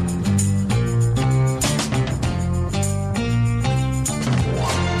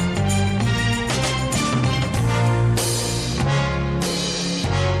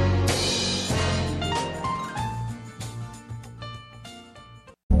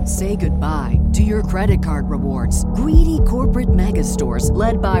 Say goodbye to your credit card rewards. Greedy corporate mega stores,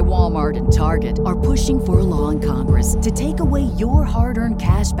 led by Walmart and Target, are pushing for a law in Congress to take away your hard-earned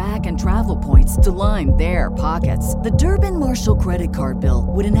cash back and travel points to line their pockets. The Durbin-Marshall credit card bill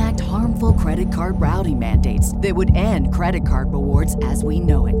would enact harmful credit card routing mandates that would end credit card rewards as we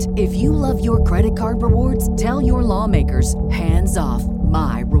know it. If you love your credit card rewards, tell your lawmakers, hands off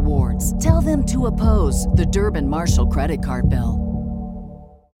my rewards. Tell them to oppose the Durbin-Marshall credit card bill.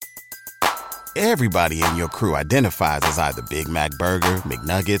 Everybody in your crew identifies as either Big Mac Burger,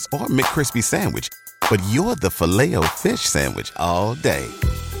 McNuggets, or McCrispy Sandwich. But you're the Filet-O-Fish Sandwich all day.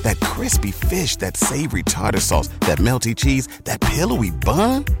 That crispy fish, that savory tartar sauce, that melty cheese, that pillowy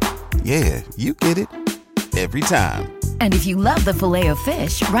bun. Yeah, you get it. Every time. And if you love the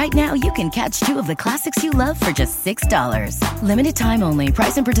Filet-O-Fish, right now you can catch two of the classics you love for just $6. Limited time only.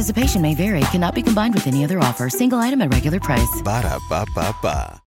 Price and participation may vary. Cannot be combined with any other offer. Single item at regular price. Ba-da-ba-ba-ba.